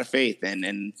have a lot of faith,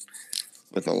 and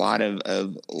with a lot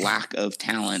of lack of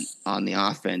talent on the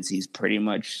offense, he's pretty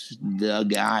much the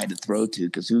guy to throw to,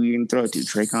 because who you can throw to?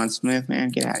 Traquan Smith, man,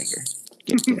 get out of here.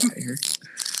 Get out of here.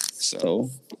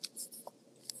 So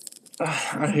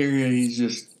I hear you. He's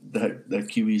just that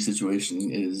QB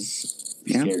situation is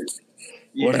scary.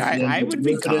 Yeah. What I would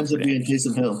be confident. Ends up being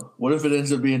Taysom Hill? What if it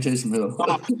ends up being Taysom Hill?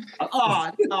 No.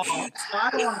 I don't want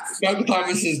Michael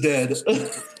Thomas is dead.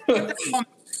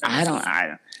 I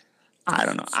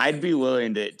don't know. I'd be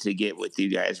willing to get with you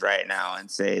guys right now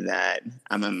and say that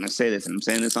I'm going to say this. I'm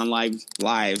saying this on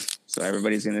live, so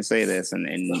everybody's going to say this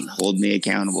and hold me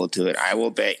accountable to it. I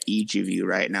will bet each of you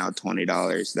right now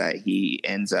 $20 that he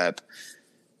ends up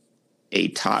a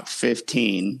top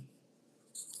 15,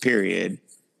 period.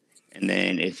 And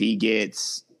then if he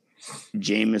gets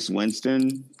Jameis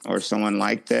Winston or someone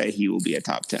like that, he will be a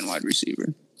top 10 wide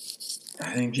receiver.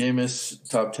 I think Jameis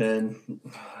top 10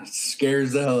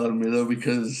 scares the hell out of me though,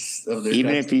 because of their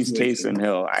even if he's Taysom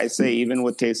Hill. I say even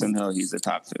with Taysom Hill, he's a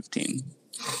top 15.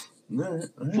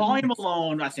 Volume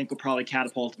alone, I think, will probably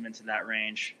catapult him into that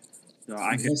range. So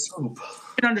I can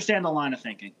understand the line of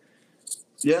thinking.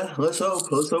 Yeah, let's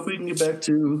hope. Let's hope we can get back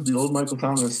to the old Michael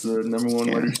Thomas, the number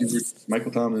one wide receiver, Michael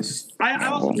Thomas. I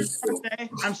also just want to say,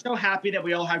 I'm so happy that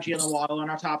we all have Jalen Waddle in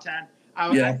our top 10.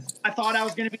 I thought I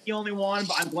was going to be the only one,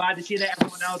 but I'm glad to see that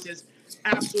everyone else is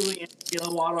absolutely into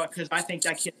Jalen Waddle, because I think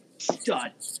that kid's a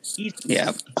stud. He's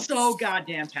so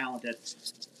goddamn talented.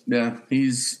 Yeah,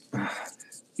 he's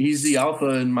the alpha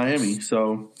in Miami,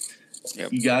 so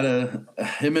you gotta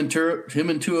him and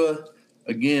Tua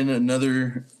again,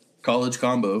 another college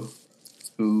combo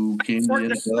who came to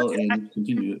the NFL and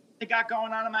continued it. They got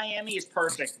going on in Miami is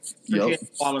perfect for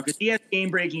Jalen Waddle, because he has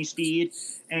game-breaking speed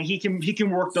and he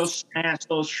can work those slants,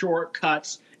 those short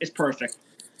cuts. It's perfect.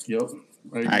 Yep,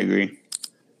 I agree.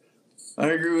 I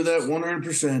agree with that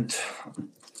 100%.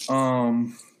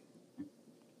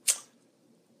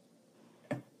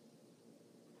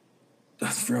 I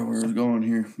forgot where I was going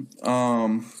here.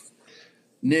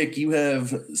 Nick, you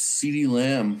have CeeDee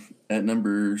Lamb at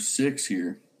number 6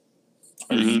 here.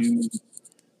 Are you?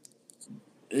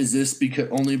 Is this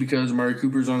only because Amari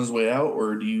Cooper's on his way out,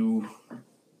 or do you?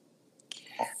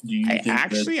 I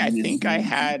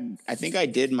think I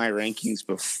did my rankings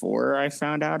before I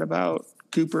found out about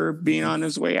Cooper being on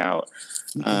his way out.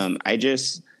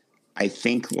 I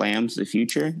think Lamb's the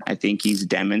future. I think he's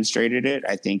demonstrated it.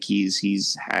 I think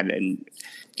he's had an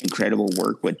incredible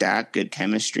work with Dak, good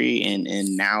chemistry, and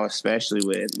now especially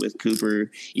with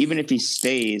Cooper, even if he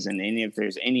stays and if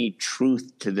there's any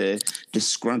truth to the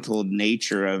disgruntled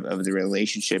nature of the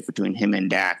relationship between him and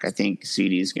Dak, I think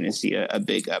CD is going to see a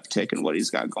big uptick in what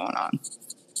he's got going on.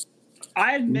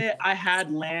 I admit I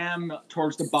had Lamb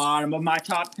towards the bottom of my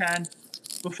top 10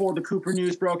 before the Cooper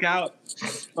news broke out,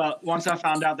 but once I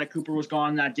found out that Cooper was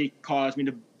gone, that did cause me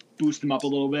to boost him up a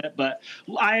little bit. But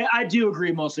I do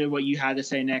agree mostly with what you had to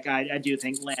say, Nick. I do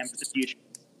think Lamb is the future,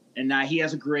 and he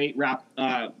has a great what's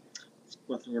the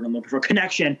word I'm looking for,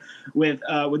 connection with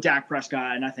Dak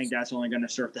Prescott, and I think that's only going to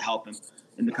serve to help him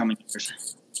in the coming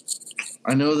years.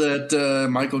 I know that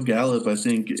Michael Gallup, I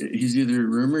think he's either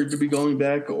rumored to be going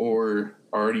back or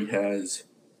already has.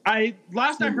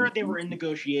 Last I heard they were in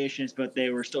negotiations, but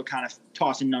they were still kind of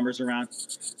tossing numbers around.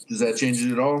 Does that change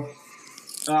it at all?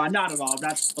 Not at all.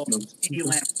 That's still CeeDee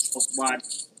Lamb wide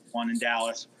one in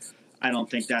Dallas. I don't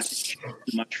think that's too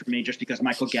much for me just because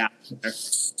Michael Gallup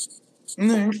is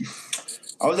there.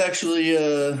 I was actually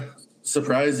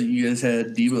surprised that you guys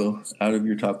had Debo out of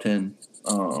your top 10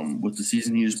 with the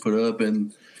season he just put up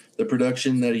and the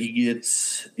production that he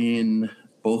gets in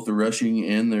both the rushing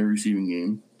and the receiving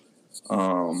game.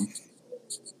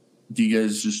 Do you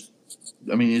guys is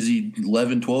he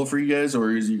 11-12 for you guys,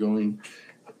 or is he going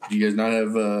 – do you guys not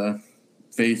have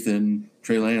faith in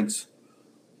Trey Lance?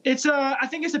 I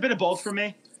think it's a bit of both for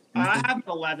me. I have him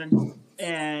at 11,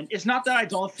 and it's not that I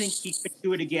don't think he could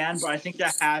do it again, but I think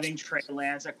that having Trey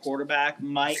Lance at quarterback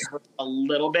might hurt a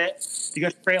little bit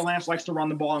because Trey Lance likes to run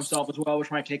the ball himself as well, which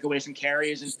might take away some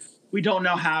carries, and we don't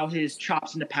know how his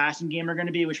chops in the passing game are going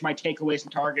to be, which might take away some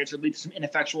targets or lead to some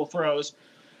ineffectual throws.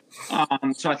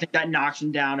 So I think that knocks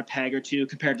him down a peg or two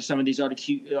compared to some of these other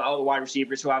wide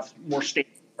receivers who have more stable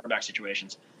quarterback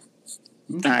situations.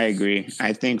 I agree.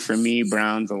 I think for me,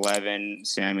 Brown's 11,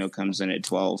 Samuel comes in at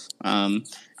 12. I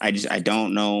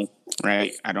don't know,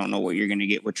 right? I don't know what you're going to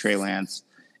get with Trey Lance.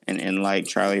 And like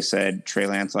Charlie said, Trey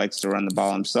Lance likes to run the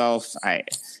ball himself.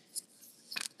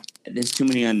 There's too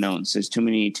many unknowns. There's too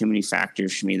many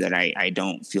factors for me that I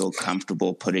don't feel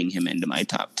comfortable putting him into my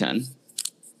top 10.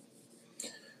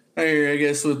 I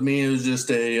guess with me, it was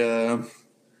just a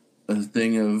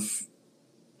thing of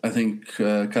I think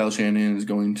Kyle Shanahan is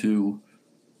going to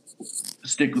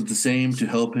stick with the same to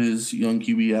help his young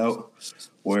QB out,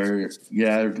 where,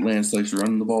 Lance likes to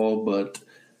run the ball, but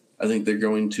I think they're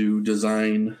going to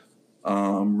design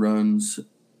runs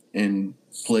and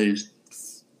plays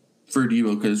for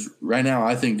Debo, because right now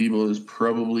I think Debo is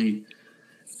probably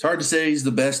 – it's hard to say he's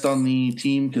the best on the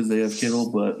team because they have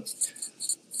Kittle, but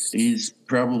he's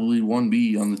probably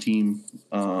 1B on the team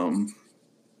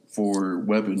for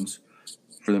weapons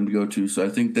for them to go to. So I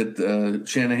think that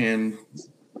Shanahan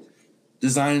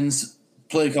designs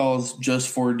play calls just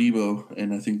for Debo,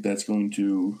 and I think that's going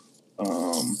to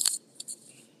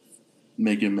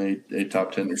make him a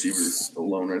top 10 receiver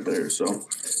alone right there. So,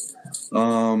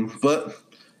 but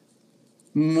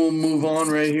we'll move on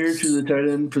right here to the tight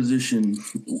end position.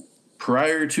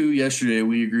 Prior to yesterday,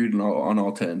 we agreed on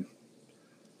all 10.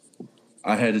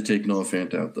 I had to take Noah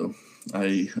Fant out, though.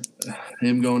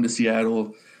 Him going to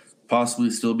Seattle,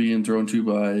 possibly still being thrown to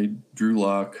by Drew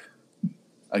Lock.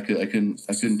 I couldn't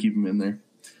keep him in there.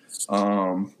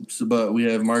 But we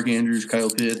have Mark Andrews, Kyle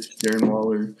Pitts, Darren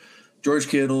Waller, George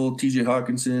Kittle, T.J.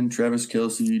 Hawkinson, Travis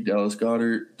Kelce, Dallas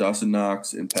Goedert, Dawson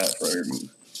Knox, and Pat Freiermuth.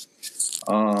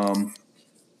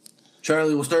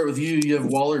 Charlie, we'll start with you. You have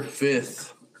Waller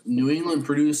 5th. New England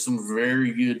produced some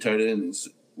very good tight ends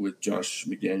with Josh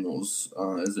McDaniels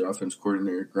as the offense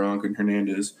coordinator. Gronk and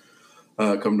Hernandez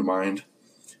come to mind.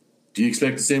 Do you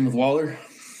expect the same with Waller?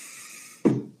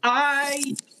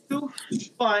 I do,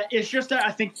 but it's just that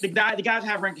I think the guys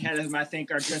have ranked ahead of him, I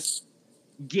think, are just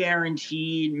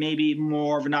guaranteed maybe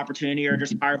more of an opportunity or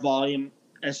just higher volume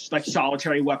as like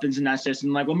solitary weapons in that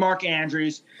system. Like with Mark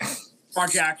Andrews,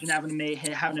 Mark Jackson have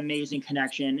an amazing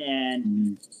connection,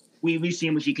 and we've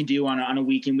seen what he can do on a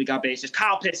week in, week out basis.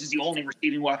 Kyle Pitts is the only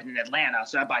receiving weapon in Atlanta,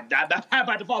 so that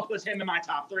by default puts him in my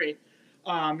top 3.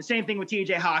 Same thing with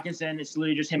T.J. Hawkinson. It's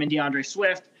literally just him and DeAndre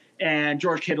Swift. And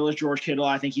George Kittle is George Kittle.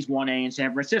 I think he's 1A in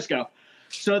San Francisco.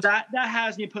 So that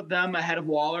has me put them ahead of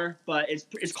Waller, but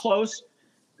it's close.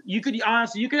 You could have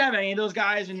any of those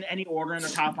guys in any order in the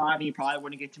top 5, and you probably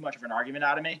wouldn't get too much of an argument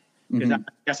out of me because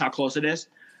that's how close it is.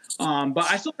 But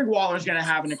I still think Waller's going to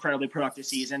have an incredibly productive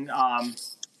season. I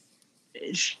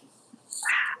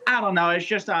don't know. It's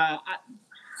just I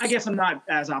guess I'm not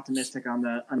as optimistic on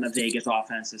the Vegas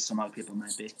offense as some other people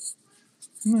might be.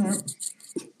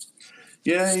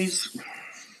 Yeah,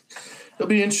 it'll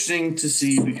be interesting to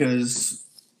see because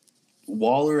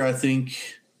Waller, I think,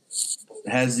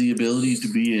 has the ability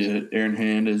to be an Aaron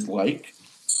Hernandez-like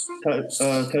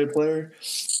type player.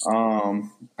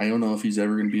 I don't know if he's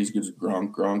ever going to be as good as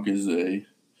Gronk. Gronk is a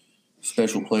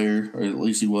special player, or at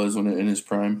least he was in his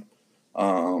prime.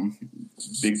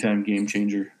 Big-time game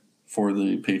changer for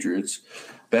the Patriots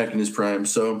back in his prime.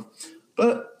 So,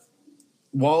 but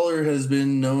Waller has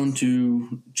been known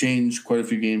to change quite a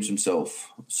few games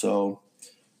himself. So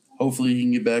hopefully he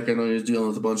can get back. I know he was dealing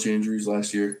with a bunch of injuries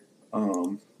last year.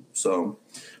 So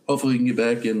hopefully he can get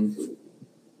back and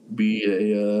be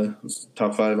a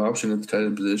top 5 option at the tight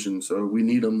end position. So we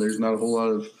need him. There's not a whole lot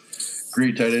of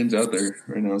great tight ends out there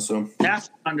right now. So that's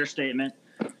an understatement.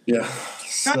 Yeah.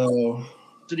 So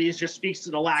these just speaks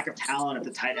to the lack of talent at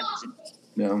the tight end position.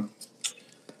 Yeah.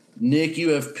 Nick, you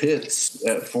have Pitts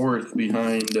at 4th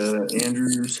behind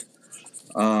Andrews,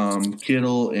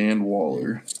 Kittle, and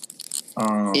Waller.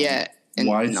 And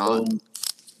why so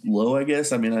low, I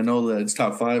guess? I mean, I know that it's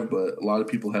top 5, but a lot of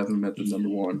people have him at the number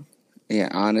 1. Yeah,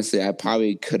 honestly, I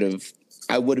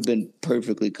would have been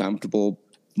perfectly comfortable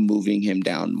moving him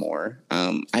down more.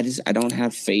 I don't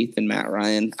have faith in Matt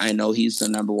Ryan. I know he's the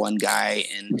number one guy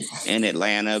in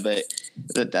Atlanta,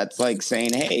 but that's like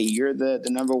saying, hey, you're the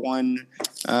number one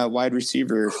wide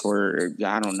receiver for,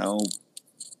 I don't know,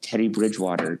 Teddy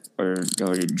Bridgewater or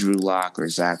Drew Lock or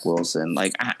Zach Wilson.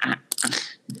 Like,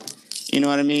 you know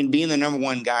what I mean? Being the number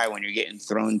one guy when you're getting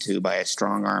thrown to by a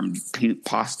strong-armed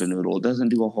pasta noodle doesn't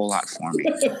do a whole lot for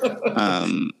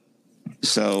me.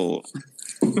 So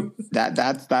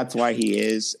that's why he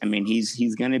is. I mean,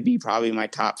 he's going to be probably my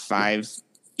top 5,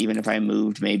 even if I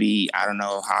moved maybe, I don't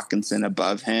know, Hawkinson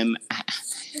above him.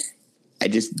 I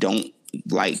just don't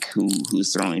like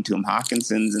who's throwing to him.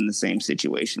 Hawkinson's in the same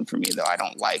situation for me, though. I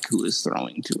don't like who is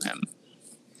throwing to him.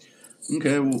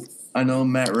 Okay, well, I know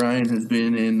Matt Ryan has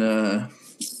been in the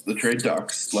trade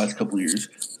talks the last couple of years.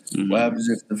 Mm-hmm. What happens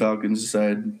if the Falcons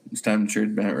decide it's time to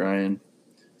trade Matt Ryan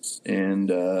and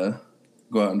go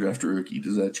out and draft a rookie?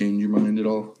 Does that change your mind at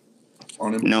all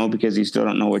on him? No, because you still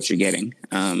don't know what you're getting.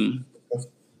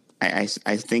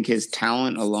 I think his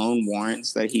talent alone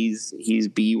warrants that he's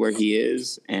be where he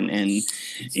is, and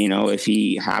you know, if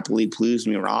he happily proves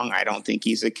me wrong, I don't think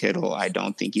he's a Kittle. I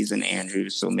don't think he's an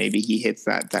Andrews. So maybe he hits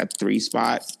that 3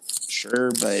 spot,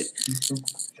 sure, but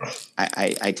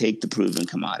I take the proven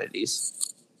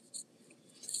commodities.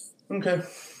 Okay.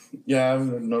 Yeah,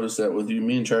 I've noticed that with you.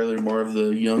 Me and Charlie are more of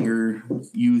the younger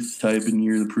youth type, and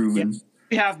you're the proven. Yeah,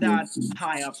 we have that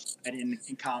high upside in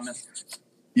common.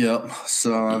 Yep.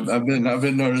 So I've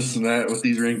been noticing that with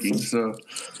these rankings. So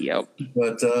yep.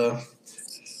 But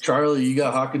Charlie, you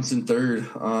got Hawkinson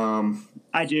 3rd.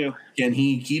 I do. Can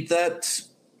he keep that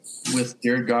with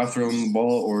Jared Goff throwing the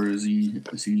ball, or is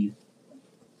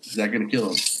that going to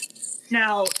kill him?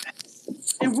 Now,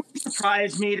 it wouldn't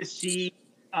surprise me to see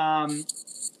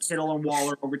Kittle and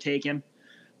Waller overtake him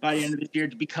by the end of this year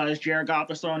because Jared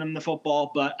Goff is throwing him the football.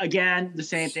 But again, the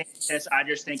same thing. I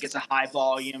just think it's a high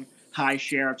volume, high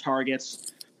share of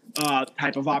targets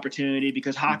type of opportunity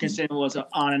because Hawkinson was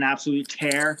on an absolute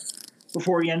tear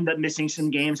before he ended up missing some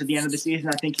games at the end of the season.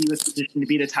 I think he was positioned to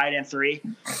be the tight end 3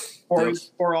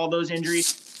 or all those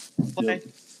injuries. Yep.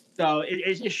 So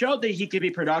it showed that he could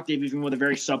be productive even with a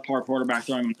very subpar quarterback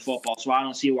throwing him the football. So I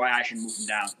don't see why I should move him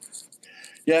down.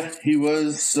 Yeah, he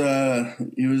was a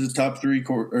top 3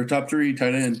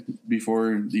 tight end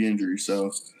before the injury.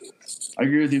 So I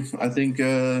agree with you. I think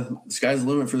the sky's the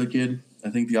limit for the kid.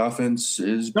 I think the offense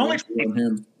is on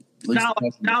him.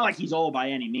 Not like he's old by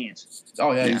any means.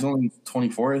 Oh yeah, he's only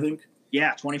 24, I think.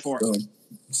 Yeah, 24.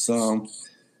 So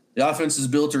the offense is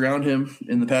built around him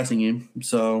in the passing game.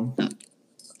 So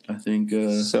I think.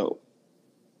 So,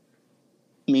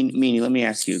 Meanie, let me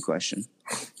ask you a question.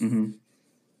 Mm-hmm.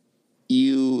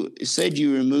 You said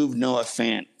you removed Noah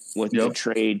Fant with the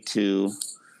trade to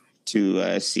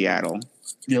Seattle.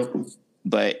 Yep.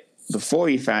 But before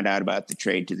you found out about the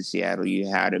trade to the Seattle, you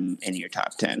had him in your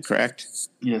top 10, correct?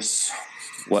 Yes.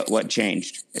 What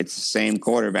changed? It's the same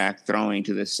quarterback throwing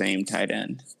to the same tight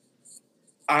end.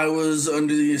 I was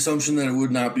under the assumption that it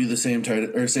would not be the same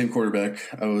same quarterback.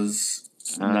 I was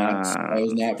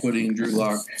not putting Drew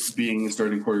Lock being the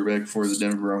starting quarterback for the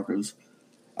Denver Broncos.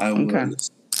 I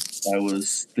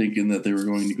was thinking that they were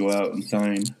going to go out and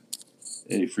sign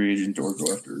a free agent or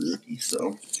go after a rookie.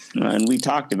 So, and we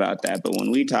talked about that, but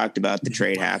when we talked about the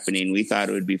trade happening, we thought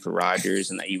it would be for Rodgers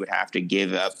and that you would have to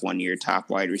give up one of your top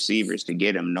wide receivers to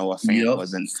get him. Noah Fant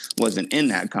wasn't in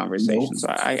that conversation. Nope. So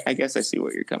I guess I see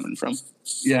where you're coming from.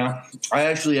 Yeah, I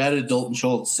actually added Dalton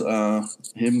Schultz.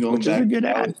 Him going Which back is a good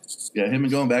to ad. Yeah, him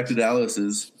going back to Dallas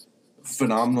is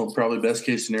phenomenal. Probably best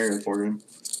case scenario for him.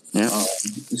 Yeah.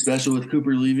 Especially with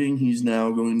Cooper leaving, he's now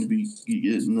going to be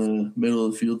getting the middle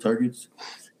of the field targets,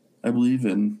 I believe,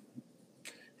 and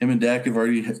him and Dak have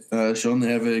already shown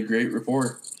they have a great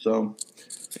rapport. So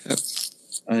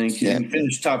I think he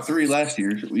finished top 3 last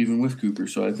year, even with Cooper.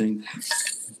 So I think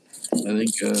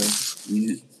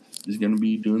he is going to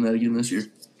be doing that again this year.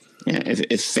 Yeah,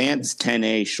 if Fant's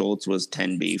 10A, Schultz was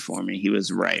 10B for me. He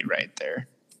was right there.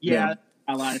 Yeah.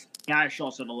 I lied. Yeah,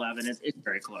 Schultz at 11. It's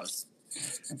very close.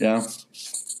 Yeah.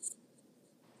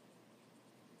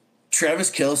 Travis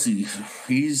Kelce,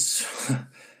 he's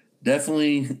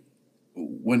definitely,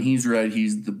 when he's right,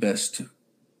 he's the best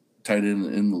tight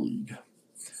end in the league.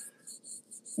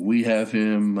 We have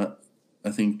him, I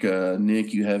think,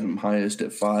 Nick, you have him highest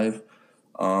at 5.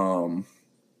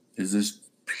 Is this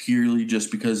purely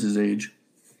just because his age?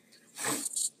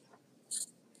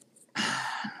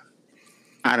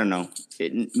 I don't know.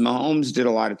 Mahomes did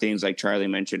a lot of things, like Charlie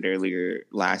mentioned earlier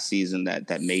last season,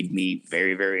 that made me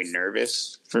very, very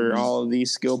nervous for all of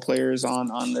these skill players on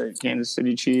the Kansas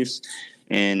City Chiefs.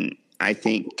 And I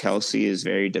think Kelsey is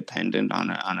very dependent on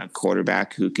a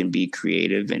quarterback who can be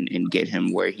creative and get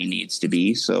him where he needs to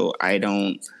be. So I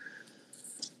don't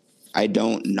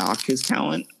knock his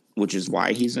talent, which is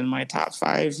why he's in my top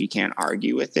 5. You can't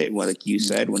argue with it. Well, like you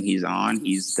said, when he's on,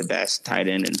 he's the best tight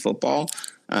end in football.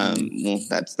 Well,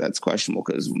 that's questionable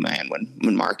because, man,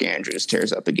 when Mark Andrews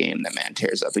tears up a game, that man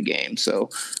tears up a game. So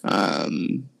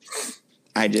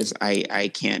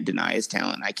I can't deny his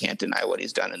talent. I can't deny what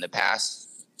he's done in the past.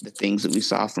 The things that we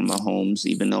saw from Mahomes,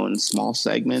 even though in small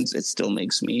segments, it still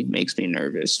makes me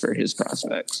nervous for his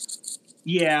prospects.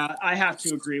 Yeah, I have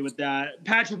to agree with that.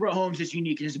 Patrick Mahomes is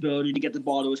unique in his ability to get the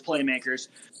ball to his playmakers.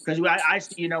 Because I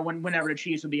see, whenever the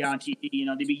Chiefs would be on TV,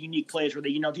 there'd be unique plays where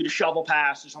they, do the shovel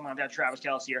pass or something like that, Travis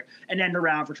Kelce, or an end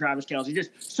around for Travis Kelce. Just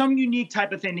some unique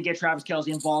type of thing to get Travis Kelce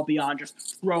involved beyond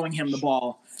just throwing him the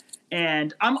ball.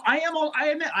 And I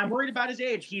admit, I'm worried about his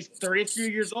age. He's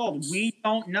 33 years old. We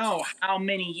don't know how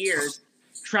many years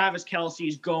Travis Kelce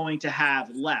is going to have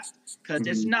left because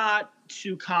it's not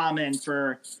too common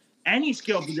for any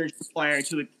skilled position player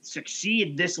to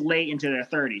succeed this late into their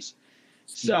 30s.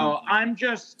 So I'm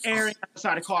just erring on the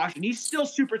side of caution. He's still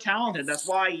super talented. That's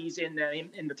why he's in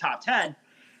the top 10.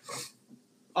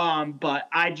 But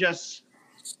I'd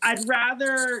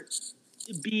rather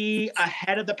be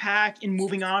ahead of the pack in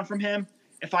moving on from him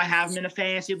if I have him in a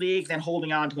fantasy league than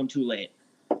holding on to him too late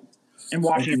and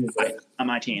watching him fight on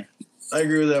my team. I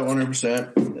agree with that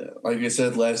 100%. Like I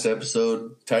said last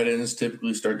episode, tight ends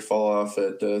typically start to fall off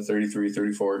at 33,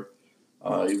 34.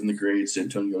 Even the greats,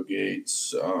 Antonio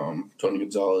Gates, Tony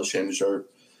Gonzalez, Shannon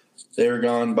Sharp, they were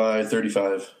gone by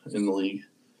 35 in the league.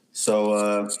 So,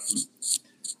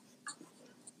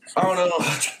 I don't know.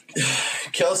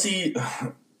 Kelsey,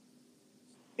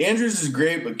 Andrews is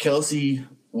great, but Kelsey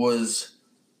was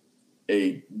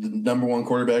the number one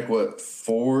quarterback,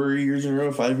 4 years in a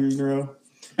row, 5 years in a row?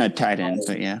 Tight end,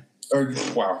 but yeah.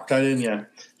 Tight end, yeah.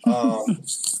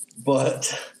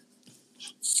 But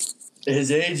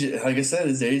his age, like I said,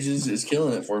 his age is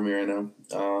killing it for me right now.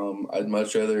 I'd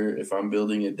much rather, if I'm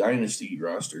building a dynasty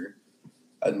roster,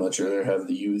 I'd much rather have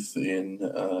the youth in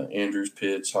Andrews,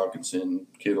 Pitts, Hawkinson,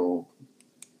 Kittle,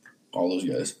 all those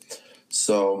guys.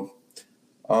 So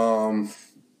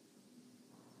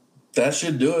that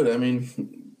should do it. I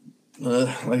mean,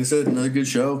 like I said, another good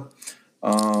show.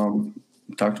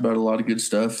 Talked about a lot of good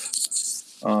stuff.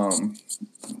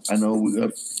 I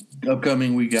know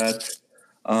upcoming we got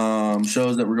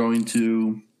shows that we're going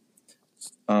to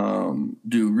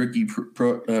do rookie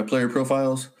player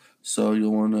profiles. So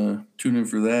you'll want to tune in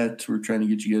for that. We're trying to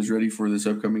get you guys ready for this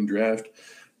upcoming draft.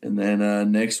 And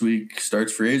then next week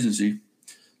starts free agency.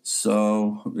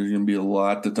 So there's going to be a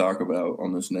lot to talk about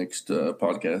on this next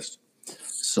podcast.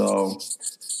 So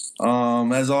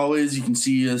as always, you can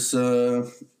see us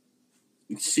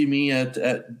see me at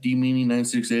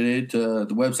dmeany9688.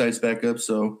 The website's back up,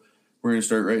 so we're going to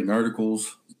start writing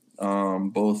articles,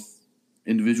 both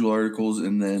individual articles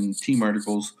and then team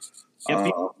articles.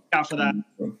 Out for that.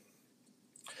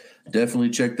 Definitely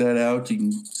check that out. You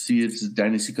can see it's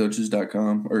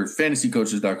dynastycoaches.com or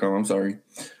fantasycoaches.com. I'm sorry.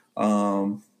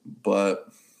 But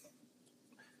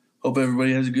hope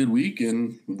everybody has a good week,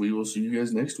 and we will see you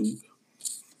guys next week.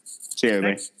 See you,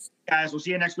 everybody. Guys, we'll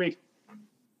see you next week.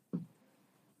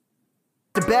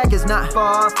 The bag is not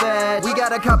far-fetched. We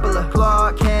got a couple of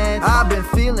Clark Kents. I've been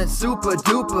feeling super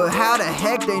duper. How the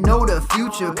heck they know the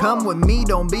future? Come with me,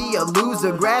 don't be a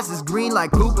loser. Grass is green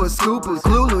like Cooper Scoopers.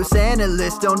 Clueless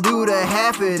analysts don't do the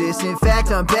half of this. In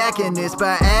fact, I'm backing this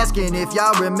by asking if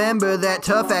y'all remember that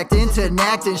tough acting to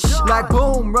acting. Like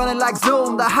boom, running like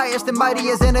zoom. The highest and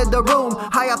mightiest entered the room.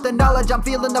 High off the knowledge, I'm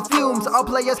feeling the fumes. All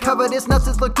players cover this nuts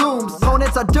as legumes.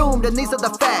 Opponents are doomed, and these are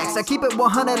the facts. I keep it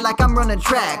 100 like I'm running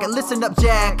track. And listen up,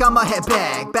 Jack, I'ma head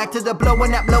back to the blowing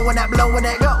that,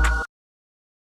 go.